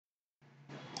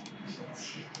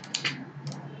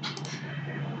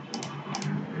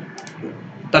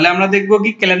তাহলে আমরা দেখবো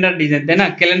কি ক্যালেন্ডার ডিজাইন, তাই না?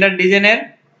 ক্যালেন্ডার ডিজাইনের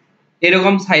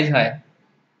এরকম সাইজ হয়,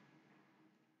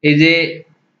 এই যে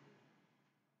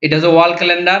এটা হচ্ছে ওয়াল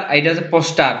ক্যালেন্ডার, আর এটা হচ্ছে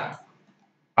পোস্টার,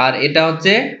 আর এটা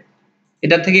হচ্ছে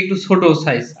এটা থেকে একটু ছোট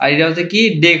সাইজ, আর এটা হচ্ছে কি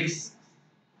ডেস্ক,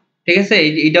 ঠিক আছে?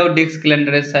 এটাও ডেস্ক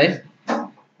ক্যালেন্ডারের সাইজ।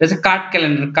 এটা হচ্ছে কার্ড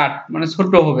ক্যালেন্ডার, কার্ড মানে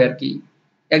ছোট হবে আর কি,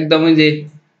 একদমই যে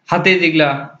হাতে যেগুলা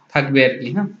থাকবে আর কি।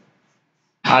 হ্যাঁ,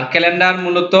 আর ক্যালেন্ডার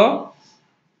মূলত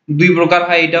দুই প্রকার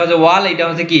হয়, এটা হচ্ছে ওয়াল, এটা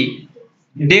হচ্ছে কি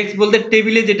ডেস্ক, বলতে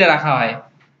টেবিলে যেটা রাখা হয়,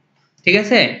 ঠিক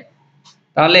আছে?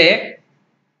 তাহলে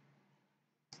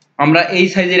আমরা এই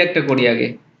সাইজের একটা করি আগে।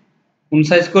 কোন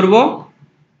সাইজ করব?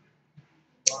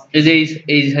 এই যে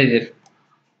এই সাইজের,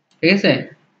 ঠিক আছে?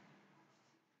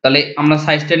 তাহলে আমরা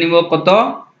সাইজটা নিব কত?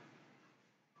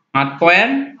 8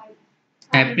 পয়েন্ট,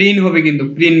 হ্যাঁ প্রিন্ট হবে কিন্তু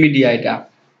প্রিন্ট মিডিয়া, এটা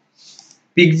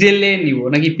পিক্সেলে নিব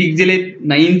নাকি পিক্সেলে,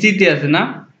 না ইঞ্চিতে আছে, না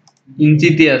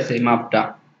ইঞ্চিতে আছে মাপটা,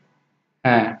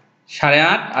 হ্যাঁ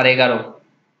 8.5 আর 11।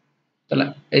 তাহলে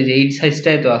এই যে এই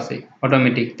সাইজটাই তো আছে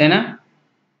অটোমেটিক, তাই না?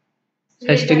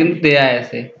 সাইজটা কিন্তু দেয়া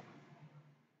আছে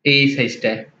এই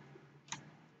সাইজটায়।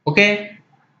 ওকে,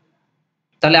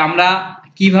 তাহলে আমরা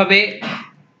কিভাবে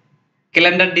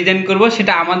ক্যালেন্ডার ডিজাইন করব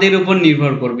সেটা আমাদের উপর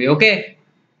নির্ভর করবে। ওকে,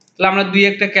 তাহলে আমরা দুই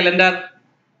একটা ক্যালেন্ডার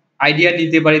আইডিয়া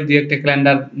নিতে পারি, দুই একটা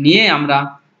ক্যালেন্ডার নিয়ে আমরা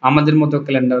আমাদের মতো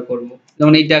ক্যালেন্ডার করব।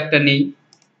 যেমন এইটা একটা নেই,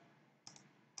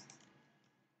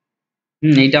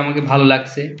 এইটা আমাকে ভালো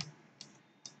লাগছে।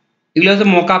 এগুলো হচ্ছে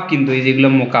মকআপ, কিন্তু এই যেগুলো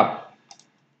মকআপ,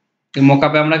 এই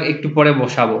মকআপে আমরা একটু পরে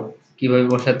বসাবো কিভাবে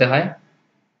বসাতে হয়।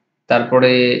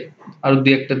 তারপরে আরো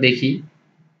দুই একটা দেখি,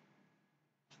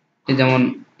 এই যেমন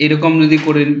এরকম যদি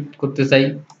করতে চাই,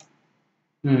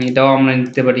 এটাও আমরা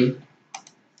নিতে পারি।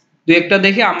 দুই একটা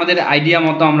দেখে আমাদের আইডিয়া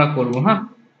মতো আমরা করব। হ্যাঁ,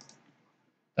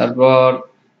 তারপর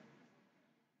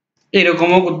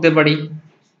এরকমও করতে পারি,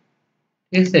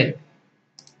 ঠিক আছে?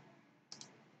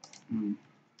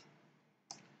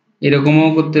 এরকমও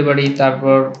করতে পারি।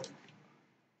 তারপর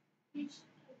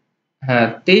হ্যাঁ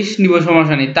 23 নিব,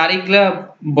 সমস্যা নেই, তারিখগুলা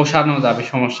বসানো যাবে,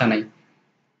 সমস্যা নাই।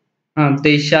 হ্যাঁ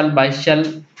 23 সাল 22 সাল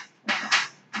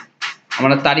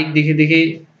আমরা তারিখ দেখে দেখে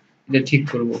এটা ঠিক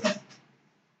করব।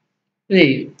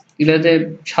 এই এগুলাতে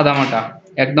সাদা মাটা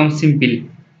একদম সিম্পল।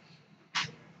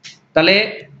 তাহলে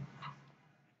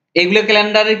এগুলো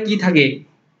ক্যালেন্ডারে কি থাকে?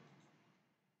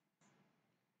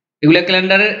 এগুলো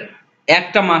ক্যালেন্ডারের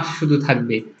একটা মাস শুধু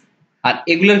থাকবে, আর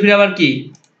এগুলোর ফিরে আবার কি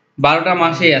 12টা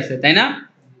মাসেই আছে, তাই না?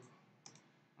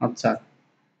 আচ্ছা,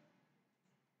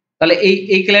 তাহলে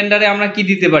এই ক্যালেন্ডারে আমরা কি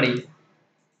দিতে পারি?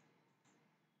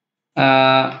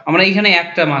 আমরা এখানে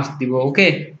একটা মাস দিব। ওকে,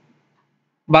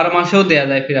 12 মাসেও দেয়া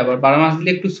যায়, ফির আবার 12 মাস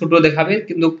দিলে একটু ছোট দেখাবে,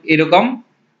 কিন্তু এরকম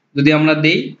যদি আমরা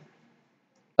দেই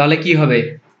তাহলে কি হবে,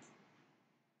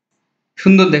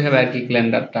 সুন্দর দেখাবে আর কি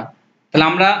ক্যালেন্ডারটা। তাহলে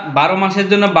আমরা 12 মাসের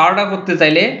জন্য 12টা করতে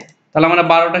চাইলে তাহলে আমরা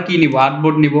 12টা কি নিব,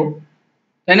 আর্টবোর্ড নিব,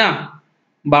 তাই না?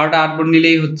 12টা আর্টবোর্ড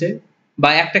নিলেই হচ্ছে। বা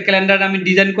একটা ক্যালেন্ডার আমি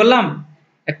ডিজাইন করলাম,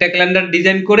 একটা ক্যালেন্ডার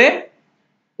ডিজাইন করে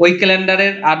ওই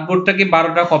ক্যালেন্ডারের আর্টবোর্ডটাকে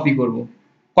 12টা কপি করব,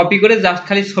 কপি করে জাস্ট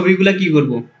খালি ছবিগুলো কি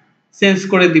করব, চেঞ্জ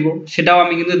করে দিব। সেটাও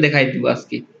আমি কিন্তু দেখাই দিব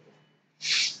আজকে।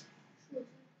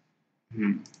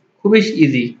 খুবই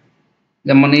ইজি।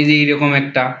 যেমন এই যে এইরকম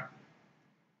একটা,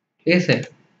 ঠিক আছে?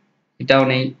 এটাও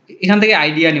নেই, এখান থেকে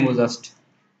আইডিয়া নিব জাস্ট,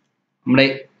 আমরা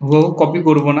হুবহু কপি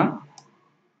করব না।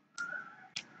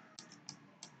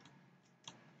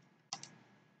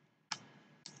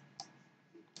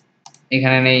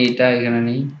 এখানে নেই, এটা এখানে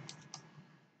নেই।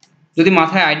 যদি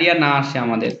মাথায় আইডিয়া না আসে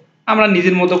আমাদের, আমরা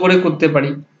নিজের মতো করে করতে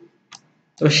পারি।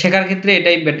 তো শেখার ক্ষেত্রে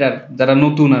এটাই বেটার, যারা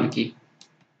নতুন আর কি।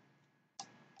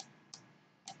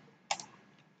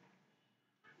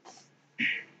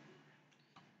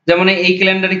 যেমন এই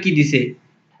ক্যালেন্ডারে কি দিছে,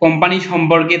 কোম্পানি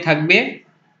সম্পর্কে থাকবে,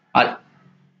 আর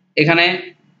এখানে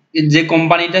যে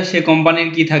কোম্পানিটা সে কোম্পানির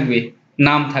কি থাকবে,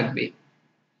 নাম থাকবে।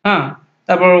 হ্যাঁ,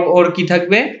 তারপর ওর কি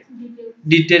থাকবে,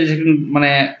 ডিটেলস,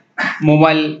 মানে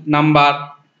মোবাইল নাম্বার,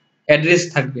 অ্যাড্রেস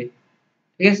থাকবে,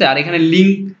 ঠিক আছে? আর এখানে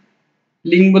লিংক,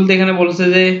 লিংক বলতে এখানে বলছে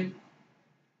যে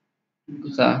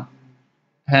আচ্ছা,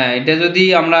 হ্যাঁ এটা যদি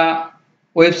আমরা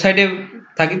ওয়েবসাইটে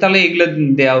থাকি তাহলে এগুলো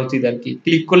দেওয়া উচিত আর কি,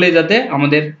 ক্লিক করলে যাতে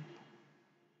আমাদের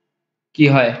কি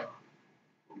হয়,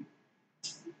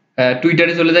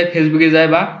 টুইটারে চলে যায়, ফেসবুকে যায়,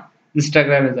 বা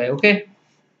ইনস্টাগ্রামে যায়। ওকে,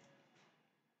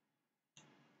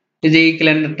 এই যে এই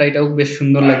ক্যালেন্ডারটা, এটাও বেশ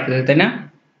সুন্দর লাগতেছে, তাই না?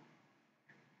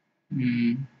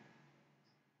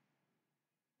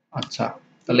 আচ্ছা,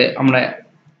 তাহলে আমরা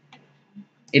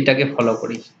এটাকে ফলো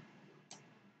করি।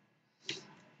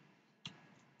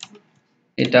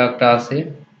 এটা একটা আছে,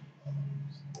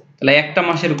 তাহলে একটা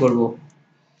মাসের করব।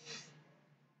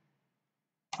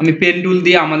 আমি পেন টুল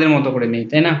দিয়ে আমাদের মতো করে নেই,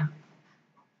 তাই না?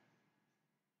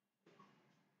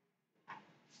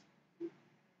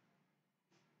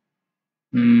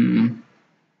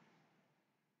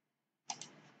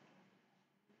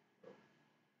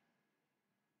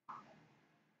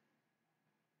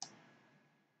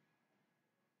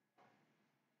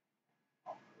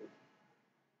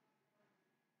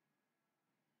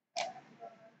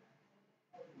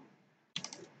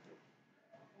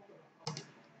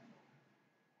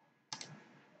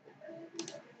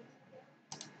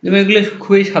 এগুলো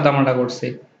খুবই সাদামাটা করছে।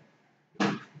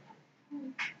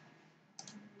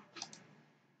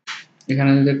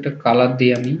 এখানে যদি একটা কালার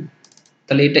দিই আমি,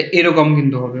 তাহলে এটা এরকম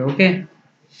কিন্তু হবে। ওকে,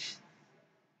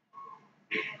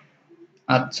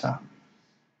 আচ্ছা,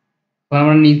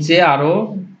 আমরা নিচে আরো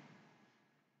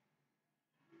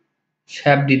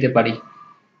শ্যাপ দিতে পারি,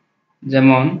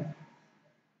 যেমন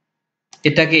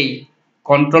এটাকেই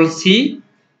কন্ট্রোল সি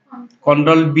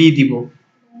কন্ট্রোল বি দিব,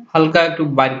 হালকা একটু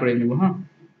বাইর করে নিব। হ্যাঁ,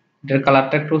 এটার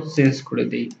কালারটা একটু চেঞ্জ করে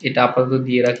দেই, এটা আপাতত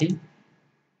দিয়ে রাখি।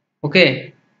 ওকে,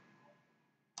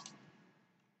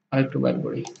 আর একটু বাইর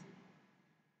করি,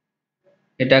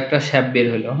 এটা একটা শ্যাপ বের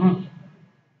হলো। হ্যাঁ,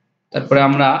 তারপরে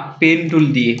আমরা পেন টুল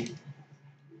দিয়ে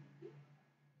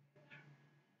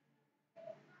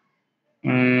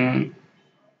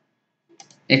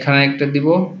এখানে একটা দিব,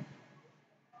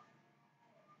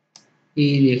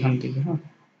 এই এখান থেকে। হ্যাঁ,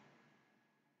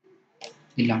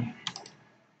 দিলাম,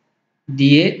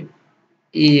 দিয়ে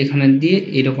এই এখানে দিয়ে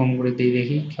এরকম করে দিই,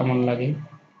 দেখি কেমন লাগে।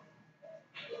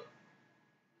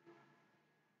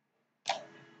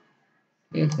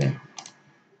 ঠিক আছে,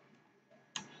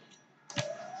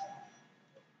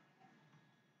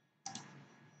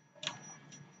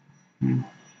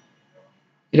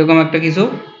 এরকম একটা কিছু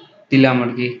দিলাম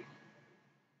আর কি।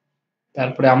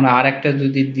 তারপরে আমরা আর একটা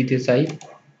যদি দিতে চাই,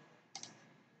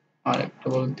 আর একটা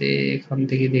বলতে এখান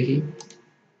থেকে দেখি,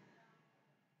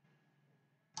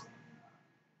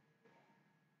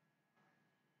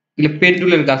 এগুলো পেন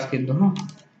টুলের কাজ কিন্তু। হ্যাঁ,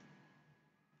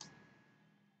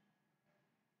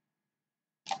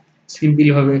 সিম্পল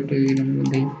ভাবে একটু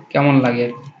দেখি কেমন লাগে,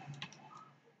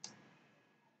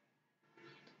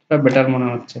 বেটার মনে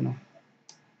হচ্ছে না।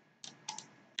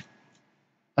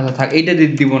 আচ্ছা থাক, এইটা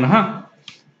দিব না। হ্যাঁ,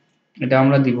 এটা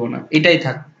আমরা দিব না, এটাই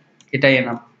থাক, এটাই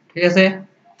এনাফ। ঠিক আছে,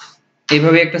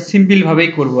 এইভাবে একটা সিম্পল ভাবেই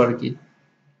করব আর কি।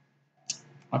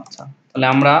 আচ্ছা, তাহলে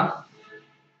আমরা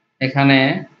এখানে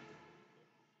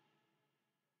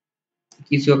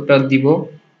কিছু একটা দিব,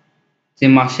 যে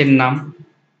মাসের নাম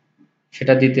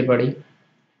সেটা দিতে পারি।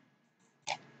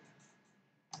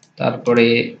 তারপরে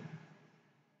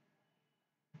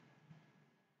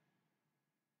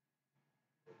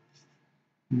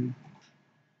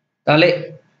তাহলে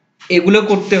এগুলো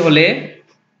করতে হলে,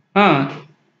 হ্যাঁ,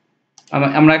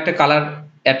 আমরা একটা কালার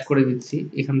অ্যাড করে দিচ্ছি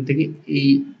এখান থেকে।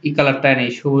 এই কালারটা নেই,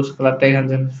 সবুজ কালারটা এখান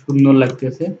থেকে সুন্দর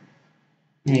লাগতেছে,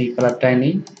 এই কালারটাই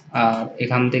নেই। আর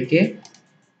এখান থেকে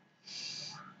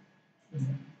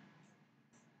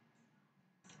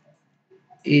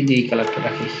এই যে এই কালারটা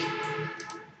রাখি।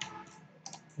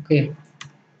 ওকে,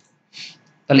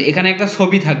 তাহলে এখানে একটা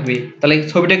ছবি থাকবে, তাহলে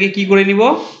ছবিটাকে কি করে নিব,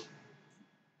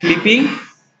 ক্লিপিং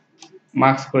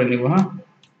মার্কস করে নিব। হ্যাঁ,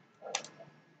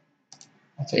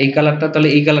 আচ্ছা, এই কালারটা তাহলে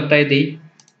এই কালারটাই দেই।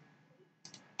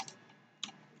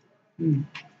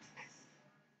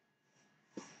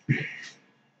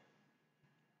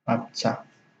 আচ্ছা,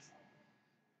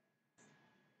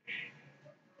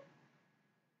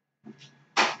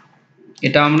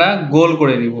 এটা আমরা গোল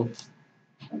করে নিব,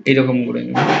 এইরকম করে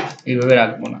নিব, এইভাবে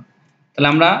রাখবো না। তাহলে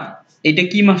আমরা এটা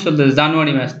কি মাস চলতেছে,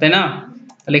 জানুয়ারি মাস, তাই না?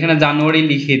 তাহলে এখানে জানুয়ারি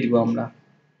লিখিয়ে দিব আমরা,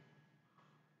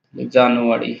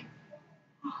 জানুয়ারি।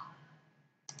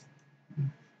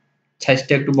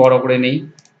 সাইজটা একটু বড় করে নেই,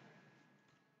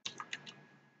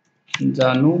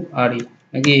 জানুয়ারি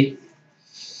নাকি,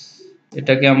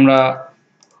 এটাকে আমরা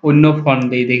অন্য ফন্ট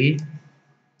দেই, দেখি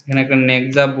এখানে একটা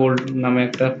নেক্সা বোল্ড নামে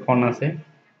একটা ফন্ট আছে,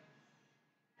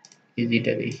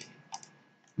 যেটা দিই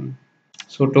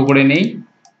ছোট করে নেই,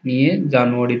 নিয়ে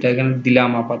জানুয়ারিটা এখানে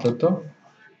দিলাম আপাতত।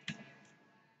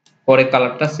 পরে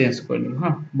কালারটা চেঞ্জ করে নিব।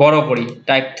 হ্যাঁ, বড় করি,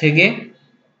 টাইপ থেকে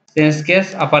চেঞ্জ কেস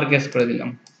আপার কেস করে দিলাম,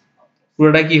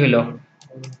 পুরোটা কি হলো,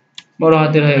 বড়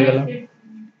হাতের হয়ে গেল।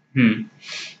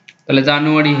 তাহলে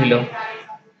জানুয়ারি হলো।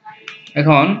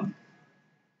 এখন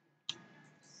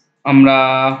আমরা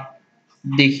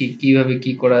দেখি কিভাবে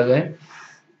কি করা যায়।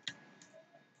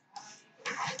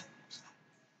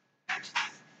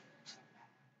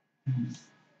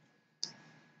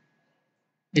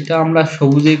 এটা আমরা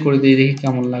সবুজেই করে দিই, দেখি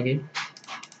কেমন লাগে,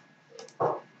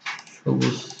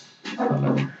 সবুজ।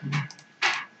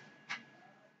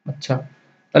 আচ্ছা,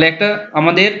 তাহলে একটা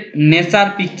আমাদের নেচার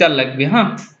পিকচার লাগবে। হ্যাঁ,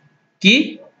 কি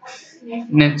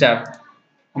নেচার,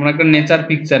 আমরা একটা নেচার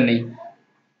পিকচার নেই।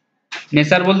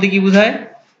 নেচার বলতে কি বোঝায়?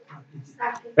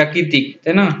 প্রাকৃতিক,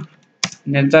 তাই না?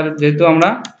 নেচার, যেহেতু আমরা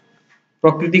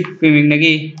প্রাকৃতিক প্রেমিক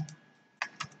নাকি,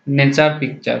 নেচার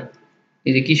পিকচার।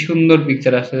 এই যে কি সুন্দর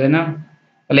পিকচার আসছে, তাই না?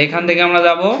 তাহলে এখান থেকে আমরা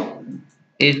যাব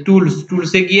এই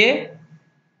টুলসে গিয়ে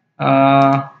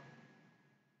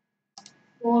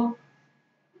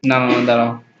না না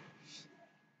দাঁড়াও,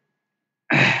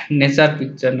 নেচার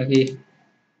পিকচার নাকি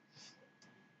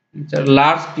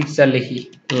লার্জ পিকচার লিখি,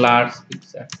 লার্জ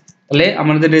পিকচার। তাহলে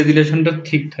আমাদের রেজুলেশনটা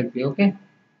ঠিক থাকবে। ওকে,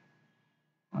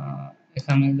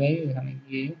 এখানে যাই, এখানে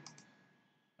গিয়ে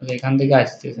এখান থেকে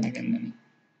আসতেছে না কেন জানি,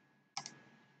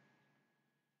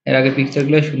 এর আগে পিকচার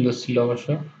গুলো সুন্দর ছিল অবশ্য।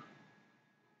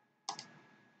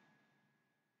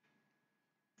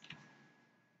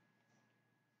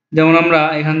 যেমন আমরা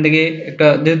এখান থেকে একটা,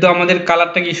 যেহেতু আমাদের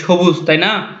কালারটা কি সবুজ, তাই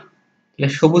না? তাহলে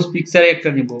সবুজ পিকচারে একটা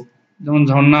নিব, যেমন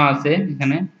ঝর্ণা আছে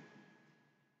এখানে,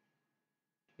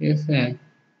 ঠিক আছে?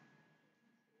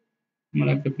 আমরা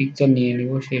একটা পিকচার নিয়ে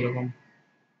নিব সেই রকম।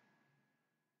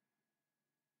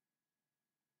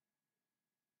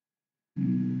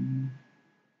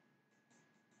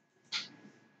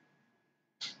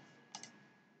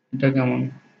 এটা কেমন?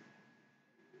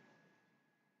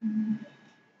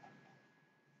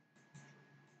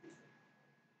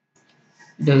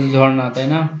 এটা হচ্ছে ঝর্ণা, তাই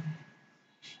না?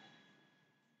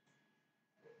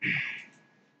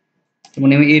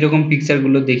 মানে আমি এইরকম পিকচার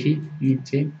গুলো দেখি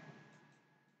নিচে।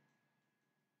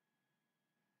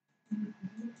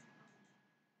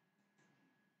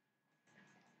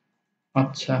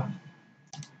 আচ্ছা,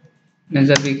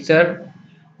 নেচার পিকচার,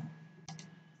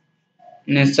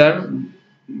 নেচার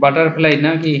বাটারফ্লাই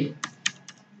নাকি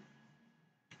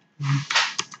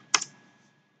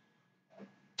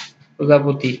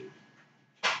প্রজাপতি,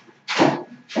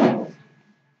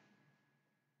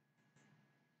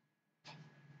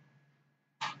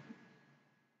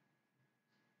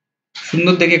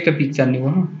 সুন্দর দেখে একটা পিকচার নিব।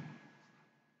 হ্যাঁ,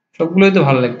 সবগুলোই তো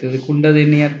ভালো লাগতেছে, কোনটা দিয়ে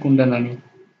নিই আর কোনটা না নিই।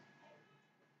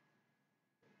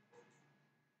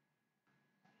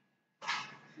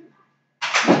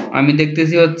 আমি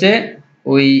দেখতেছি হচ্ছে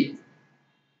ওই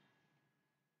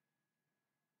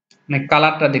মানে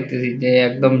কালারটা দেখতেছি যে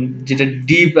একদম যেটা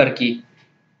ডিপ আর কি,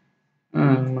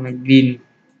 মানে গ্রিন।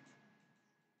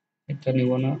 এটা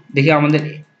নিব না, দেখি আমাদের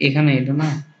এখানে এটা না,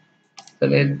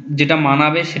 তাহলে যেটা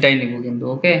মানাবে সেটাই নিব কিন্তু।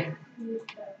 ওকে,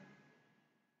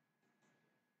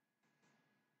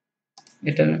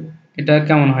 এটা এটা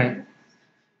কেমন হয়?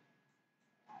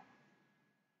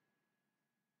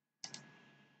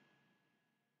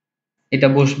 এটা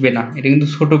বসবে না, এটা কিন্তু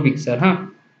ছোট পিকচার। হ্যাঁ,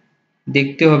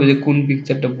 দেখতে হবে যে কোন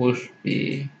পিকচারটা বসবে।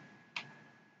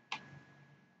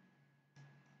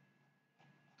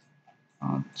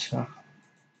 আচ্ছা,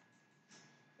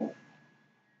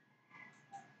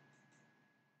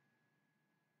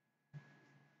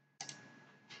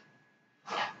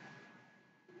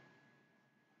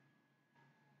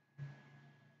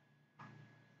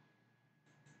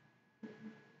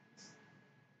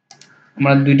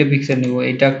 আমরা দুইটা পিকচার নিব,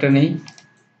 এটা একটা নেই,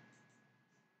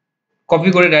 কপি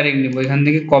করে ডাইরেক্ট নিব এখান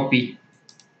থেকে, কপি,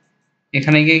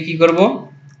 এখানে গিয়ে কি করব,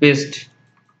 পেস্ট।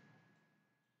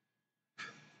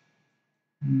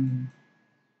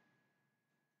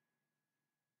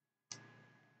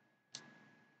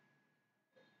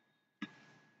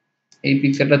 এই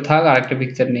পিকচারটা থাক, আর একটা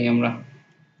পিকচার নেই আমরা,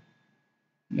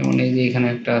 যেমন এই যে এখানে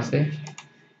একটা আছে,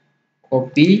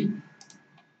 কপি,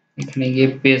 এখানে গিয়ে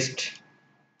পেস্ট,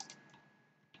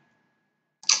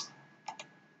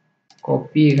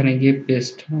 কপি, এখানে গিয়ে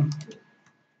পেস্ট। হ্যাঁ,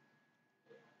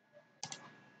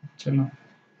 চলো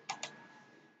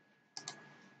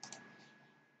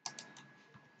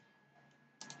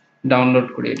ডাউনলোড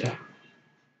করি এটা,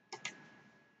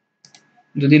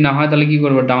 যদি না হয় তাহলে কি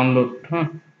করবো, ডাউনলোড। হ্যাঁ,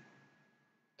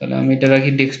 তাহলে আমি এটা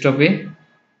রাখি ডেস্কটপে,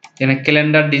 এখানে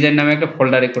ক্যালেন্ডার ডিজাইন নামে একটা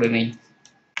ফোল্ডারে করে নেই।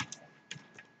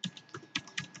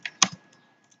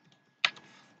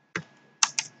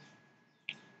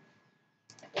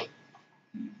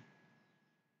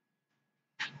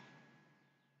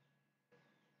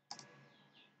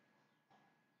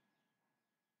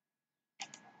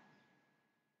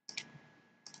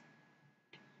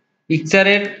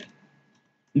 পিকচারের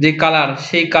যে কালার,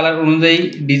 সেই কালার অনুযায়ী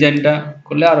ডিজাইনটা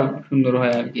করলে আরো সুন্দর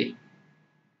হয় আর কি।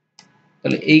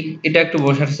 তাহলে এটা একটু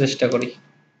বসার চেষ্টা করি।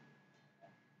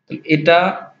 এটা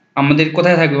আমাদের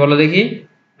কোথায় থাকবে বলো দেখি,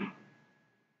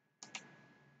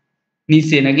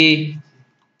 নিচে নাকি?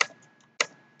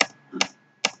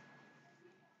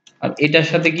 আর এটার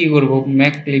সাথে কি করব,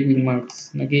 ম্যাক ক্লিপিং মার্কস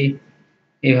নাকি,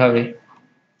 এইভাবে?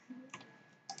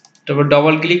 তারপর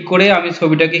ডবল ক্লিক করে আমি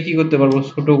ছবিটাকে কি করতে পারবো,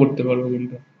 ছোট করতে পারবো।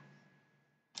 কিন্তু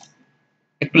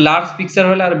একটু লার্জ পিকচার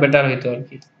হলে আর বেটার হইতো আর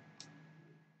কি।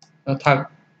 থাক,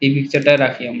 এই পিকচারটাই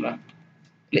রাখি আমরা।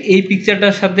 এই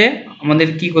পিকচারটার সাথে আমাদের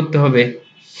কি করতে হবে,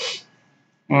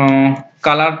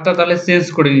 কালারটা তাহলে চেঞ্জ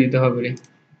করে নিতে হবে।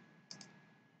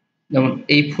 যেমন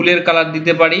এই ফুলের কালার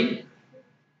দিতে পারি,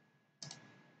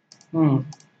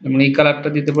 যেমন এই কালারটা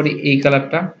দিতে পারি, এই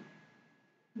কালারটা,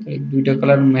 এই দুইটা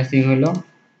কালার ম্যাচিং হলো।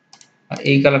 আর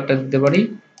এই কালারটা দিতে পারি,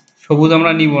 সবুজ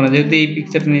আমরা নিব না যেহেতু এই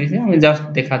পিকচারটা নিয়েছি, আমি জাস্ট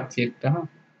দেখাচ্ছি একটা। হ্যাঁ,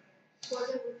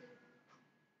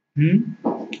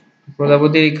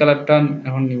 প্রজাপতির এই কালারটা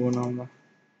এখন নিব না আমরা,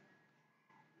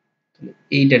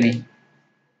 এইটা নেই,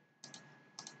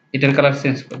 এটার কালার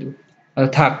চেঞ্জ করে দেব।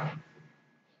 আচ্ছা থাক।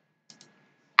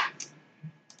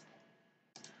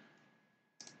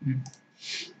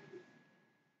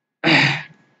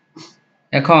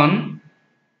 এখন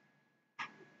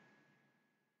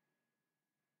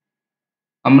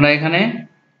আমরা এখানে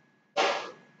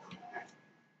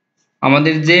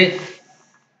আমাদের যে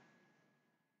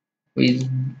ওই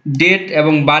ডেট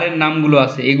এবং বারের নামগুলো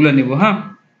আছে এগুলো নিব। হ্যাঁ,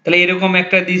 তাহলে এরকম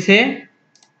একটা দিছে,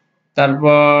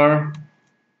 তারপর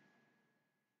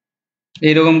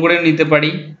এরকম করে নিতে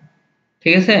পারি,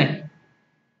 ঠিক আছে,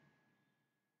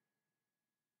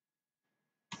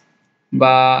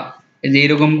 বা এই যে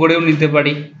এরকম করেও নিতে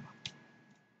পারি।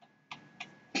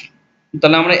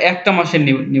 তাহলে আমরা একটা মাসের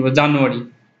নিব জানুয়ারি।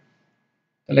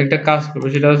 তাহলে একটা কাজ করবো,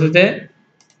 সেটা হচ্ছে যে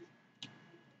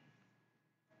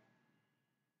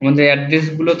আমাদের অ্যাড্রেস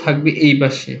গুলো থাকবে এই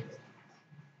পাশে।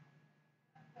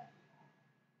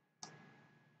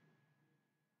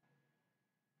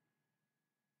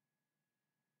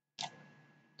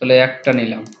 তাহলে একটা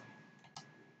নিলাম,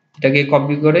 এটাকে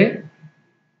কপি করে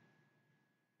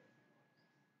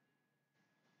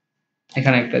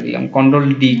এখানে একটা দিলাম, কন্ট্রোল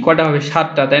ডি। কটা হবে,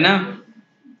 7টা, তাই না?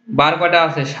 বার কটা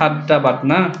আছে, 7টা বার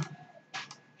না,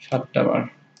 7টা বার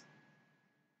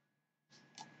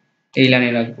এই লাইনে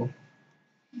রাখবো।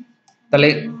 তাহলে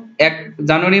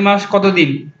জানুয়ারি মাস কত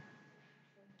দিন?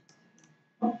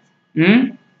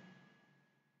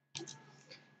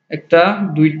 একটা,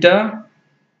 দুইটা,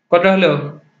 কটা হলো,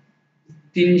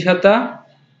 3 7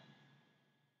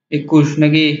 21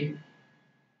 নাকি?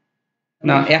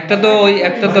 না, একটা তো ওই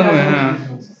একটা তো হবে। হ্যাঁ,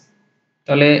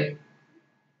 তাহলে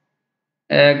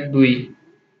 1 2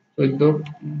 14,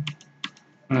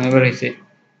 এবার হয়েছে।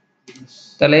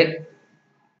 তাহলে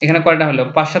এখানে কয়টা হলো,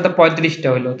 5 7 35টা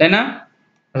হলো, তাই না?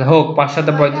 আচ্ছা হোক, 5 7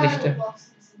 35টা।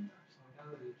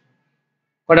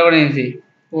 কটা করে নিয়েছি?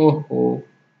 ওহো,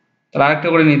 তাহলে আরেকটা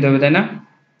করে নিতে হবে, তাই না?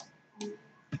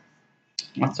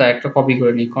 আচ্ছা, একটা কপি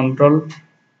করে নিই,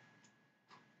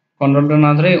 কন্ট্রোলটা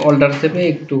না ধরে অল্টার চেপে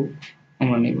একটু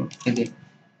আমরা নিব, এই যে,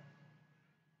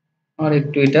 আর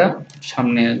একটু এটা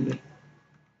সামনে আসবে,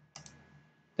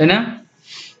 তাই না?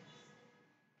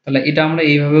 তাহলে এটা আমরা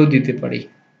এইভাবেও দিতে পারি।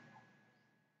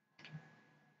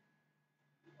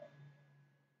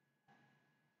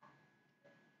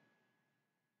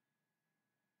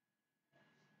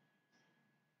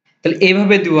 তাহলে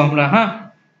এইভাবে দিব আমরা। হ্যাঁ,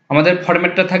 আমাদের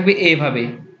ফরম্যাটটা থাকবে এইভাবে,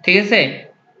 ঠিক আছে।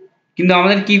 কিন্তু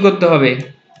আমাদের কি করতে হবে,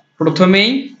 প্রথমেই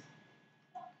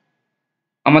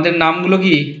আমাদের নামগুলো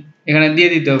কি এখানে দিয়ে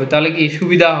দিতে হবে, তাহলে কি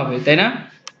সুবিধা হবে, তাই না?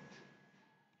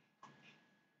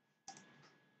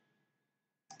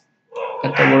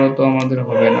 এত বড় তো আমাদের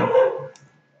হবে না।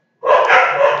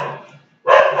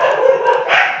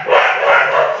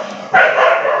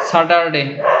 স্যাটারডে,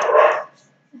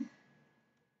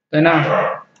 তাই না?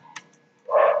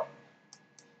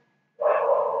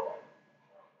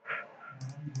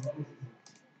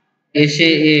 এসে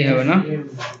এ হবে না?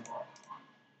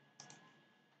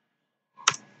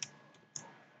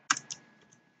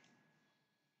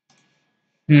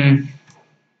 হুম,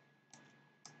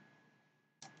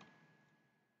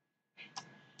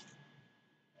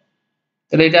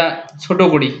 তাহলে এটা ছোট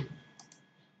করি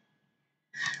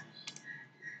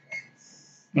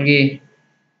নাকি?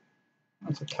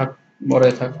 আচ্ছা থাক, বড়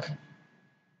থাক।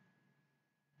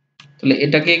 তাহলে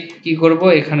এটাকে কি করব,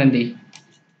 এখানে দিই,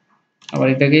 আবার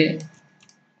এটাকে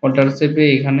অল্টার চেপে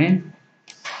এখানে,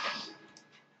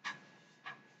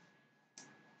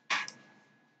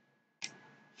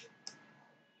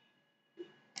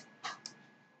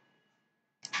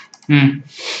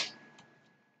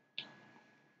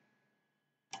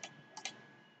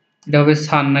 এটা হবে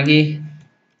সান নাকি?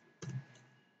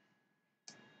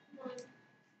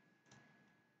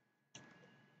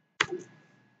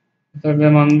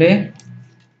 মানডে,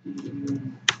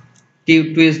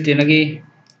 টিউসডে নাকি?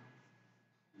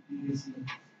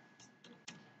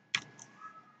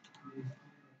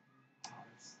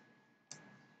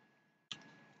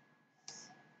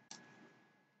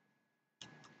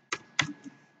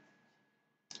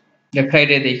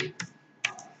 দেখাইতে দেই,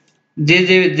 যে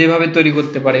যেভাবে তৈরি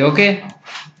করতে পারে। ওকে,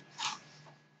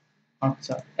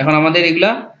 আচ্ছা এখন আমাদের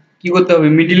এগুলা কি করতে হবে,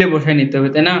 মিডিলে বসায় নিতে হবে,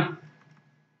 তাই না?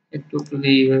 একটু একটু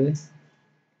দিই এইভাবে।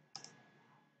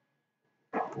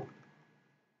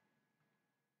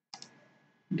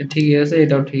 এটা ঠিকই আছে,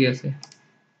 এটাও ঠিক আছে।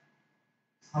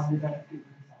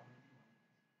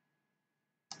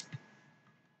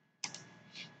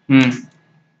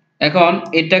 এখন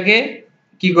এটাকে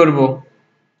কি করব,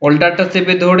 অল্টারটা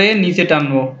চেপে ধরে নিচে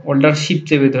টানবো, অল্টার শিফট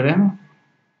চেপে ধরে, হ্যাঁ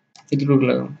এটুকু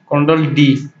লাগবে, কন্ট্রোল ডি,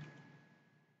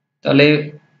 তাহলে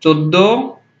 14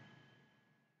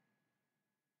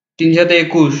 3 সাথে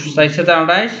 21 4 সাথে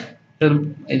 28,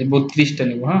 এই যে 32টা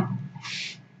নেব। হ্যাঁ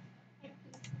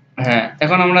হ্যাঁ,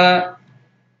 এখন আমরা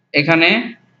এখানে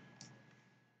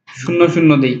 0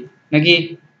 0 দেই নাকি?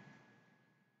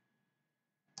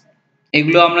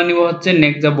 এগুলো আমরা নিব হচ্ছে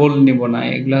নেক্সা বোল্ড নিব না,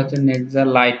 এগুলো হচ্ছে নেক্সা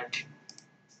লাইট,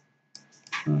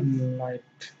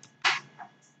 লাইট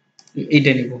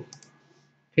এইটা নিব,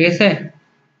 ঠিক আছে?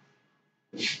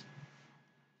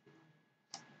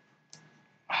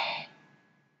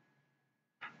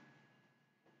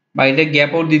 বা এটা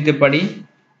গ্যাপও দিতে পারি।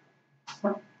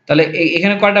 তাহলে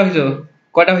এখানে কয়টা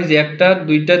হয়েছে, একটা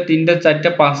দুইটা তিনটা চারটা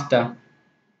পাঁচটা,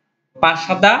 5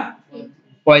 7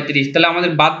 35, তাহলে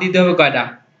আমাদের বাদ দিতে হবে কয়টা,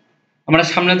 আমরা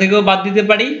সামনে থেকেও বাদ দিতে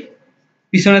পারি,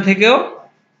 পিছনে থেকেও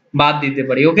বাদ দিতে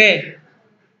পারি। ওকে,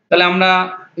 তাহলে আমরা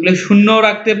এগুলো শূন্য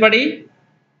রাখতে পারি,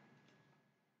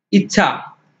 ইচ্ছা,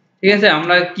 ঠিক আছে?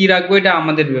 আমরা কি রাখবো এটা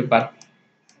আমাদের ব্যাপার।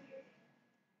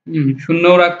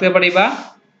 শূন্যও রাখতে পারি বা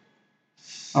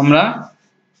আমরা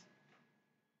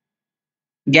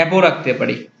গ্যাপও রাখতে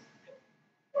পারি।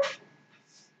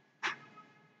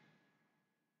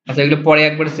 আচ্ছা এগুলো পরে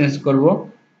একবার চেঞ্জ করব।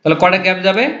 তাহলে কয়টা গ্যাপ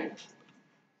যাবে,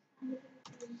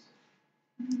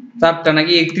 4টা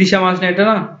নাকি? 31 মাস না এটা,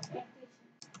 না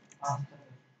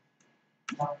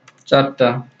 4টা,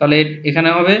 তাহলে এখানে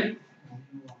হবে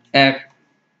 1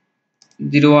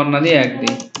 0 1 না দিয়ে 1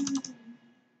 দিই,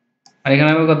 আর এখানে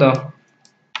হবে কত,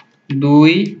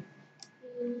 2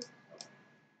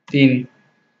 3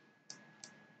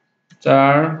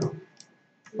 4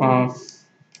 5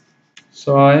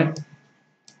 6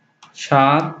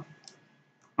 7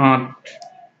 8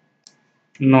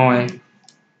 9,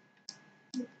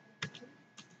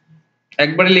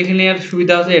 একবারে লিখে নেওয়ার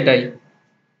সুবিধা আছে এটাই।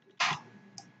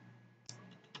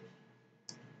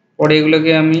 পরে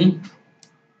এগুলোকে আমি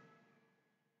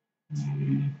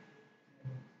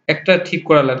একটা ঠিক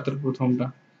করা লাগতো প্রথমটা,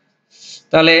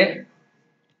 তাহলে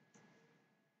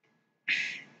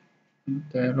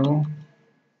 13,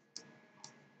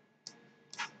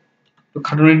 তো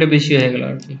খাটুনিটা বেশি হয়ে গেল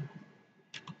আর কি,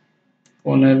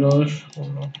 15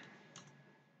 16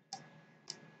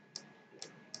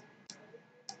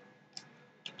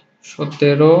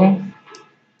 17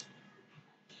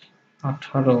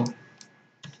 18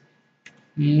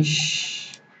 19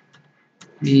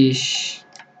 20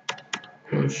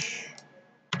 21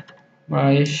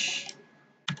 22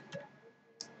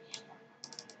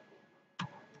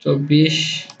 24,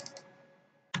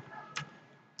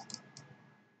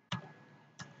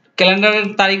 ক্যালেন্ডারের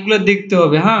তারিখগুলো দেখতে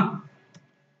হবে, হ্যাঁ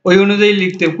ওই অনুযায়ী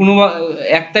লিখতে হবে। কোনো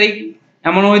 1 তারিখ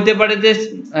এমন হইতে পারে যে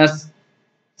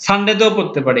সানডেতেও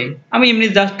পড়তে পারে। আমি এমনি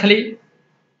জাস্ট খালি,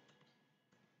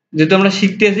 যেহেতু আমরা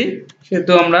শিখতেছি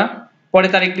সেহেতু আমরা পরে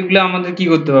তারিখগুলো আমাদের কি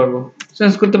করতে পারবো,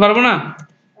 চেঞ্জ করতে পারবো না।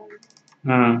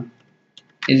 হ্যাঁ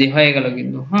এই যে হয়ে গেল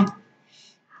কিন্তু। হ্যাঁ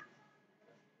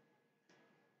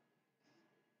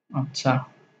আচ্ছা,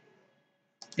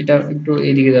 এটা একটু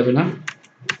এদিকে যাবে না,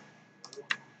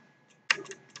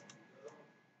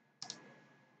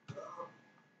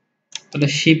 তাহলে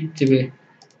শিফট চেপে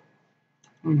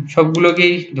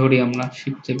সবগুলোকেই ধরি আমরা,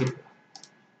 শিফট চেপে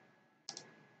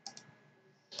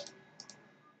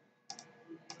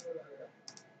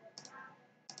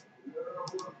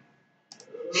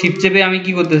আমি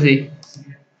কি করতেছি,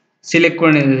 সিলেক্ট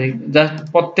করে নিতেছি, জাস্ট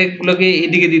প্রত্যেকগুলোকে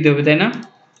এদিকে দিতে হবে, তাই না?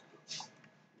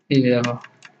 এই যে দেখো,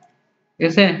 ঠিক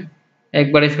আছে,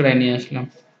 একবারে সরাই নিয়ে আসলাম,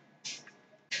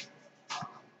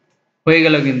 হয়ে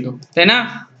গেল কিন্তু, তাই না?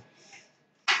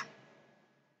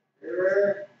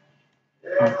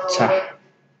 আচ্ছা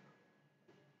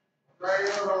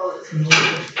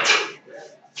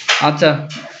আচ্ছা,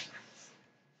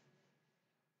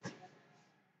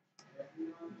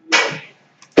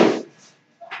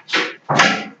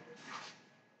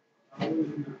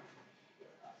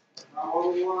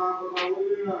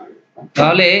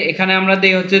 তাহলে এখানে আমরা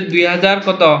দেই হচ্ছে 2000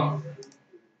 কত,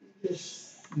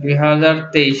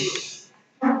 2023,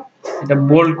 এটা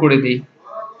বোল্ড করে দিই,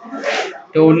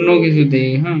 এটা অন্য কিছু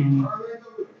দেই, হ্যাঁ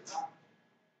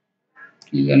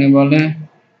কি জানি বলে,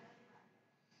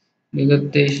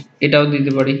 2023 এটাও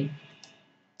দিতে পারি,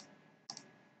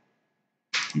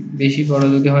 বেশি বড়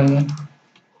যদি হয় যায়।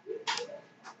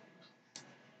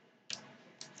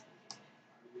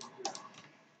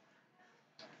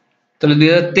 তাহলে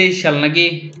 2023 সাল নাকি?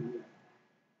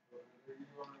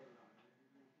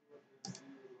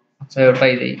 আচ্ছা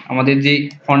ওটাই দেই, আমাদের যে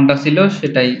ফন্টটা ছিল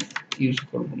সেটাই ইউজ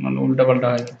করব, মানে উল্টাপাল্টা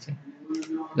হয়ে গেছে।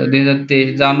 2023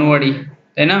 জানুয়ারি,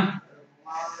 তাই না?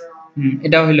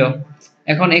 এটা হইলো।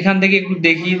 এখন এখান থেকে একটু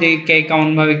দেখি যে কে কেমন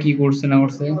ভাবে কি করছে না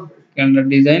করছে। ক্যালেন্ডার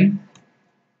ডিজাইন,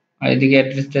 আর এদিকে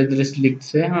অ্যাড্রেস ট্যাড্রেস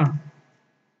লিখছে। হ্যাঁ,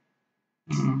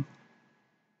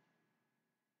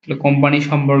 তাহলে কোম্পানি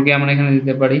সম্পর্কে আমরা এখানে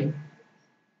দিতে পারি,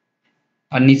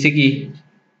 আর নিচে কি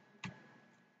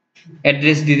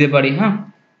অ্যাড্রেস দিতে পারি। হ্যাঁ,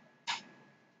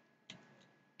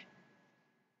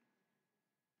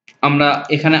 আমরা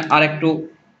এখানে আর একটু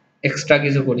এক্সট্রা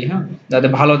কিছু করি, হ্যাঁ, যাতে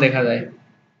ভালো দেখা যায়।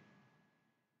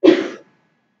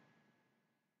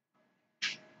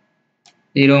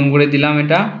 এরকম করে দিলাম,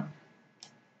 এটা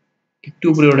একটু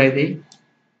উপরে উঠাই দেই।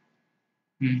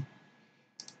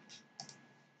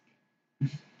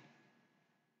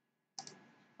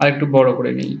 আর একটু বড়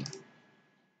করে নিই,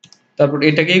 তারপর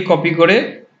এটাকেই কপি করে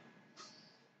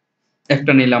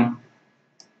একটা নিলাম।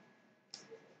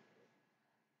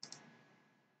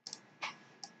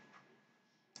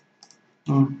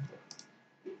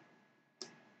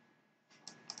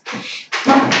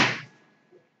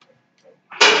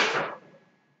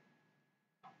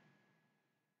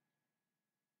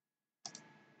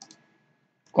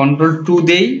 Ctrl+2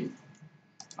 দেই,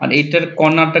 আর এটার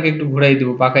কর্নারটাকে একটু ঘুরাই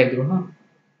দেবো, পাকাই দেবো। হ্যাঁ,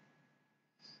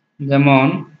 যেমন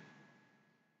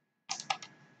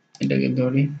এটাকে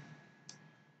ধরি,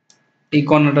 এই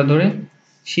কর্নারটা ধরে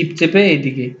শিফট চেপে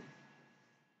এইদিকে।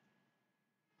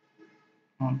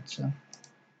 আচ্ছা,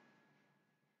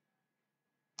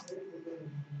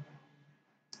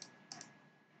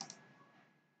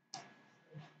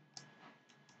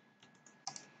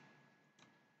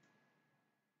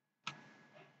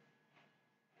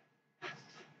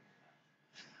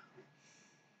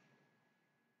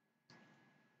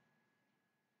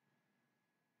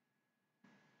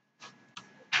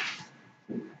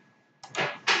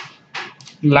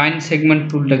 লাইন সেগমেন্ট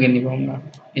টুলটাকে নিব আমরা।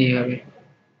 এইভাবে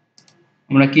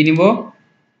আমরা কি নিব,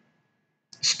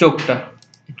 স্ট্রোকটা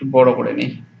একটু বড় করে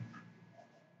নিই।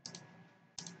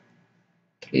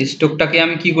 এই স্ট্রোকটাকে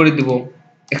আমি কি করে দিব,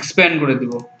 এক্সপ্যান্ড করে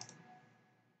দিব।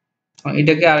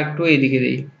 এটাকে আরেকটু এইদিকে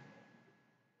দিই,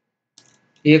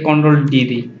 এ Ctrl+D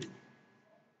দিই,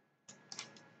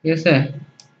 ঠিক আছে।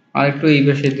 আর একটু এই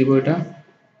পাশে দিব এটা।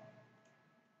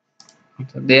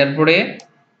 আচ্ছা, দেওয়ার পরে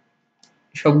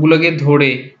সবগুলোকে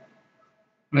ধরে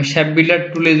শেপ বিল্ডার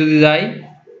টুলে যদি যাই,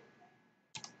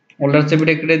 ওল্ডার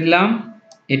চেপটা কেটে দিলাম,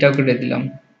 এটাও কেটে দিলাম,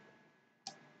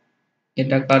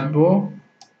 এটা কাটবো,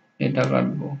 এটা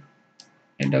কাটবো,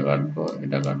 এটা কাটবো,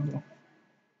 এটা কাটবো,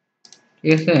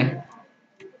 ঠিক আছে।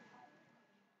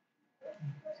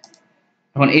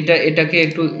 এখন এটাকে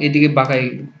একটু এদিকে বাঁকাই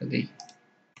দিই,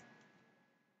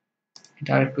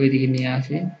 এটা আরেকটু এদিকে নিয়ে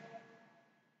আসি,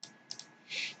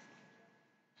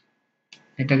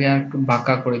 এটাকে আর একটু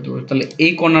বাঁকা করে দেবো। তাহলে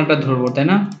এই কর্নারটা ধরবো, তাই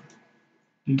না?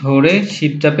 ধরে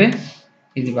শিফট চাপে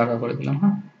এই যে বাঁকা করে দিলাম।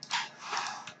 হ্যাঁ,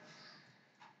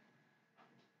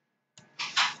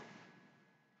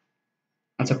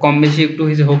 আচ্ছা, কম বেশি একটু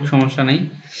হয়েছে, হোক, সমস্যা নাই।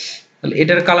 তাহলে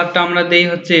এটার কালারটা আমরা দেই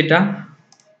হচ্ছে এটা,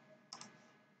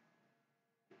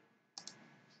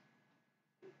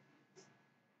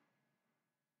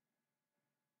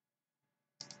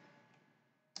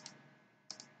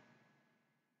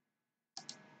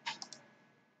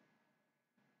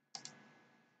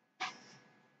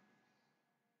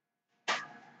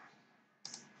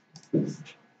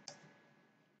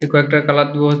 কয়েকটা কালার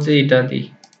দিব হচ্ছে এটা দিই,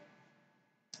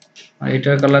 আর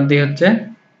এটার কালার দিই হচ্ছে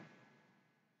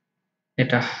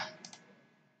এটা।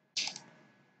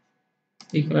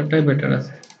 এই কালারটাই বেটার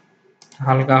আছে,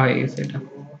 হালকা হয়ে গেছে এটা।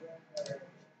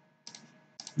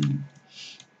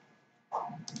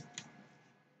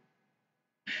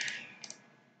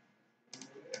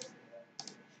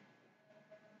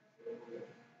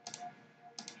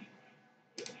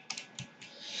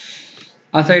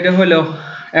 আচ্ছা, এটা হলো।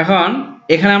 এখন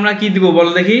এখানে আমরা কি দিব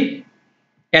বলো দেখি,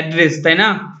 অ্যাড্রেস, তাই না?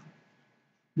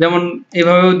 যেমন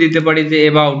এভাবেও দিতে পারি যে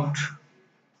অ্যাবাউট,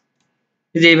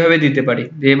 যে এইভাবে দিতে পারি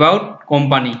যে অ্যাবাউট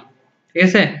কোম্পানি, ঠিক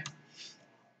আছে।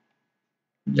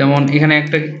 যেমন এখানে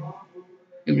একটা,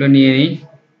 এগুলো নিয়ে নিই,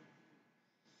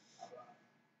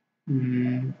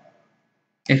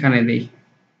 এখানে দিই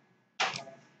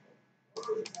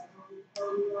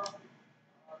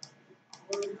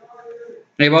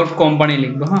অ্যাবাউট কোম্পানি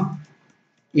লিখবো। হ্যাঁ,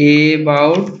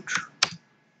 অ্যাবাউট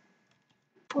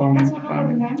কোম্পানি,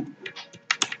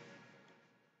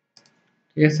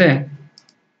 ঠিক আছে।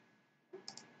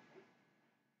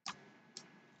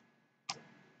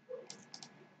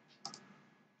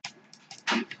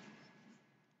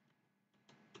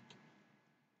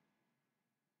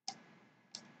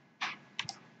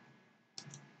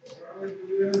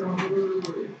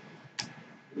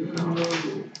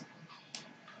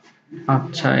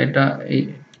 আচ্ছা এটা এই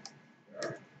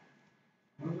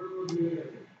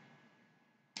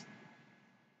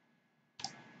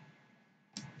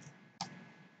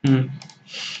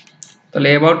তাহলে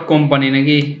অ্যাবাউট কোম্পানি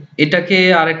নাকি, এটাকে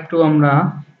আরেকটু আমরা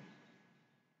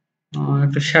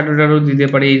একটু শ্যাডো ট্যাডো দিতে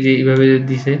পারি, এই যে এইভাবে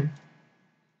দিছে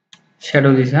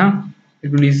শ্যাডো দিছে, হ্যাঁ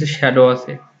একটু নিচে শ্যাডো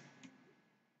আছে,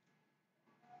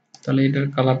 তাহলে এটার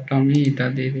কালারটা আমি এটা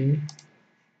দিয়ে দিই,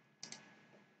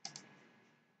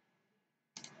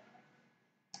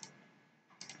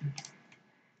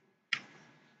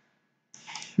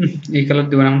 এই কালার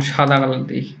দিব না, আমি সাদা কালার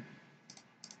দিই।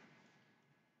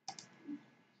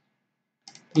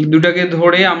 দুটাকে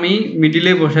ধরে আমি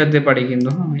মিডিলে বসাতে পারি কিন্তু,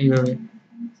 হ্যাঁ এইভাবে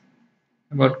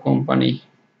অ্যাবাউট কোম্পানি।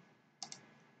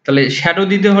 তাহলে শ্যাডো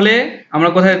দিতে হলে আমরা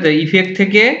কোথায় যেতে, ইফেক্ট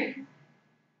থেকে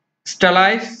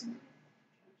স্টাইলাইজ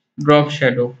ড্রপ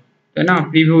শ্যাডো, তাই না,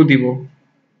 প্রিভিউ দিব,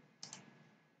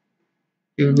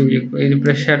 এই যে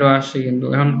শ্যাডো আসছে, কিন্তু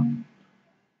এখন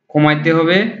কমাইতে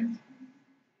হবে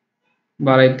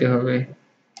বাড়াইতে হবে,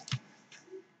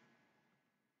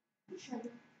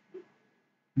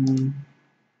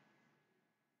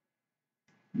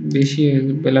 বেশি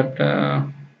বেলারটা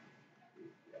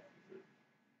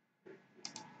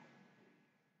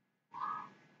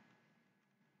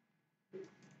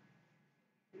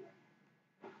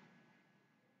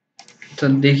তা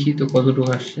দেখি তো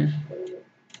কতটুকু আসছে,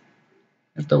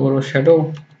 এত বড় শ্যাডো,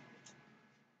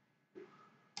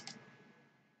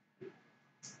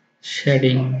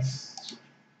 শেডিং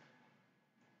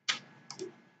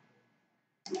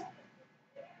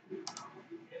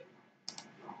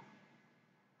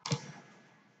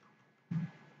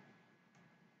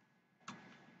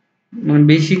মানে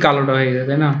বেশি কালোটা হয়ে যায়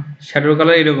তাই না, শ্যাডোর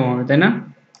কালার এরকম হবে তাই না,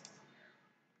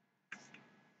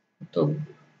 তো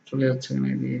চলে যাচ্ছে না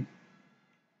এদিকে।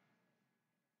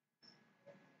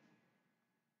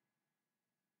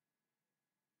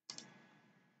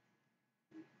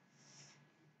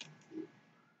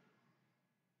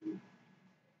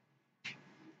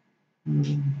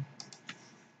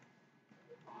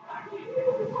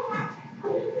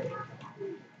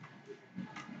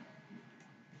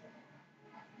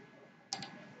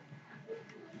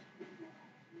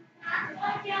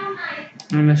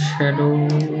 শ্যাডো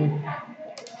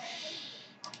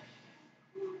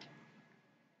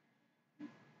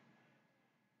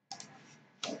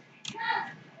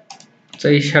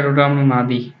এই শ্যাডোটা আমরা না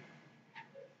দিই,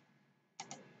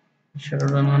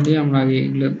 শ্যাডোটা না দিয়ে আমরা আগে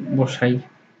এগুলো বসাই,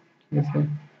 ঠিক আছে।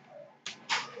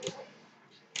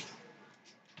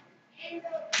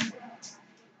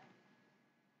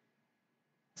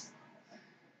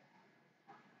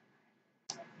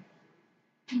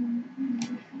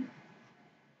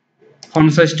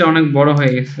 ফন্ট সাইজটা অনেক বড়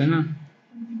হয়ে গেছে তাই না,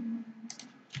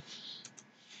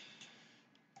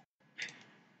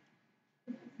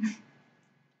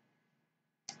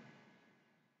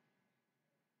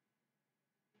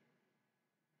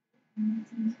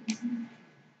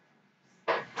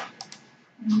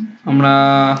 আমরা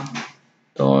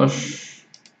 10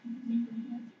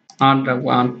 8 রাখবো,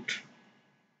 8।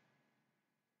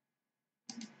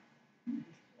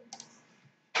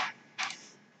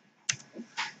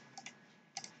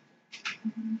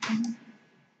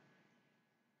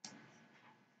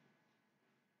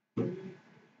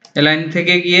 লাইন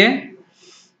থেকে গিয়ে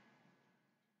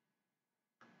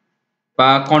বা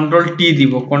কন্ট্রোল টি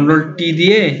দিব, কন্ট্রোল টি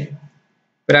দিয়ে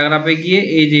প্যারাগ্রাফে গিয়ে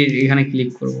এই যে এখানে ক্লিক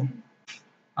করব,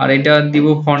 আর এটা দিব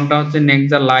ফন্টটা হচ্ছে নেক্সট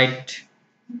দ্য লাইট,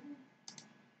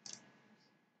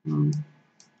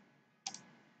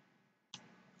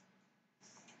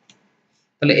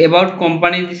 তাহলে অ্যাবাউট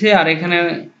কোম্পানি দিছে, আর এখানে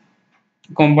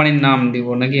কোম্পানির নাম দিব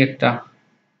নাকি একটা,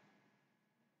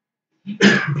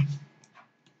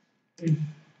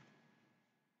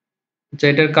 আচ্ছা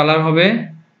এটার কালার হবে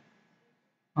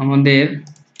আমাদের,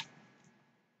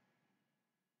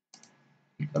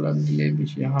 কালার দিলে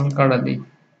বেশি হালকাটা দিই,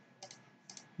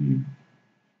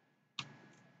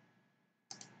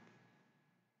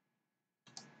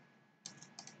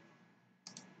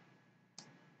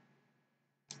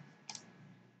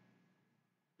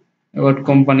 অ্যাবাউট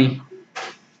কোম্পানি,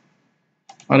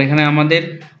 আর এখানে আমাদের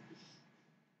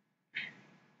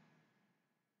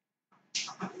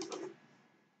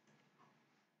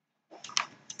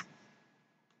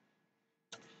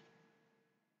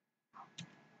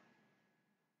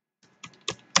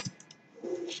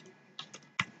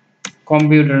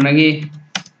কম্পিউটার নাকি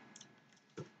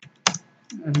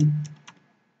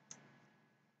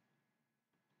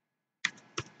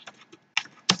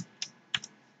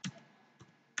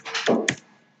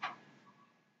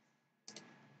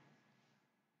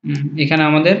এখানে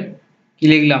আমাদের কি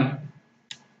লিখলাম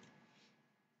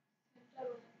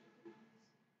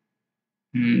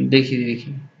দেখি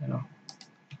দেখি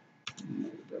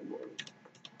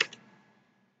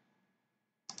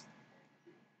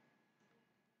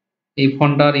এই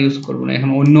ফন্টটা আর ইউজ করব না,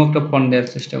 এখন অন্য একটা ফন্ট দেওয়ার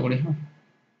চেষ্টা করি। হ্যাঁ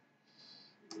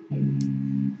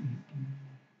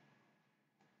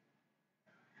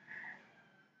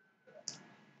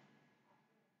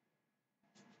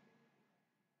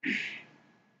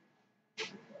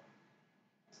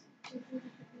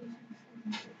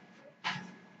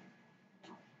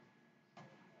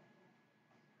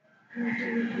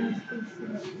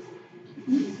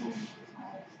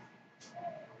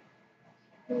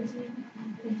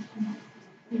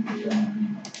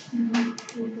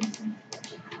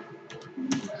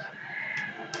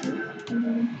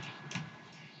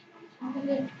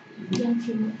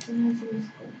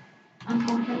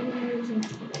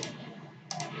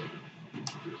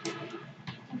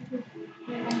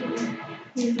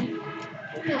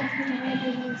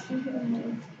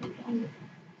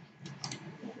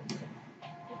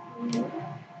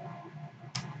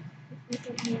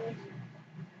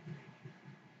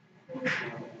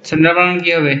সেন্টার বানান কি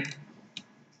হবে?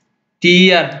 টি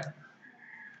আর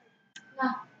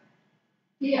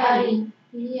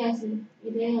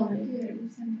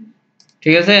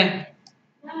ঠিক আছে,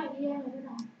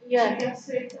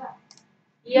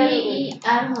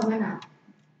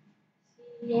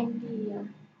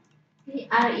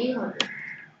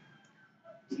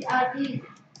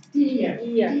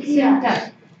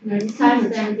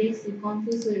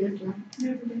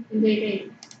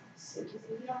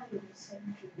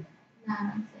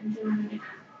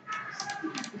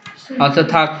 আচ্ছা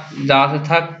থাক, যা আছে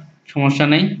থাক, সমস্যা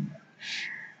নেই।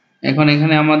 এখন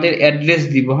এখানে আমাদের অ্যাড্রেস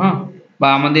দিব, হ্যাঁ, বা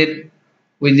আমাদের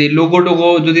ওই যে লোগো টোগো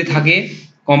যদি থাকে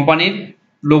কোম্পানির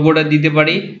লোগোটা দিতে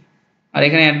পারি। আর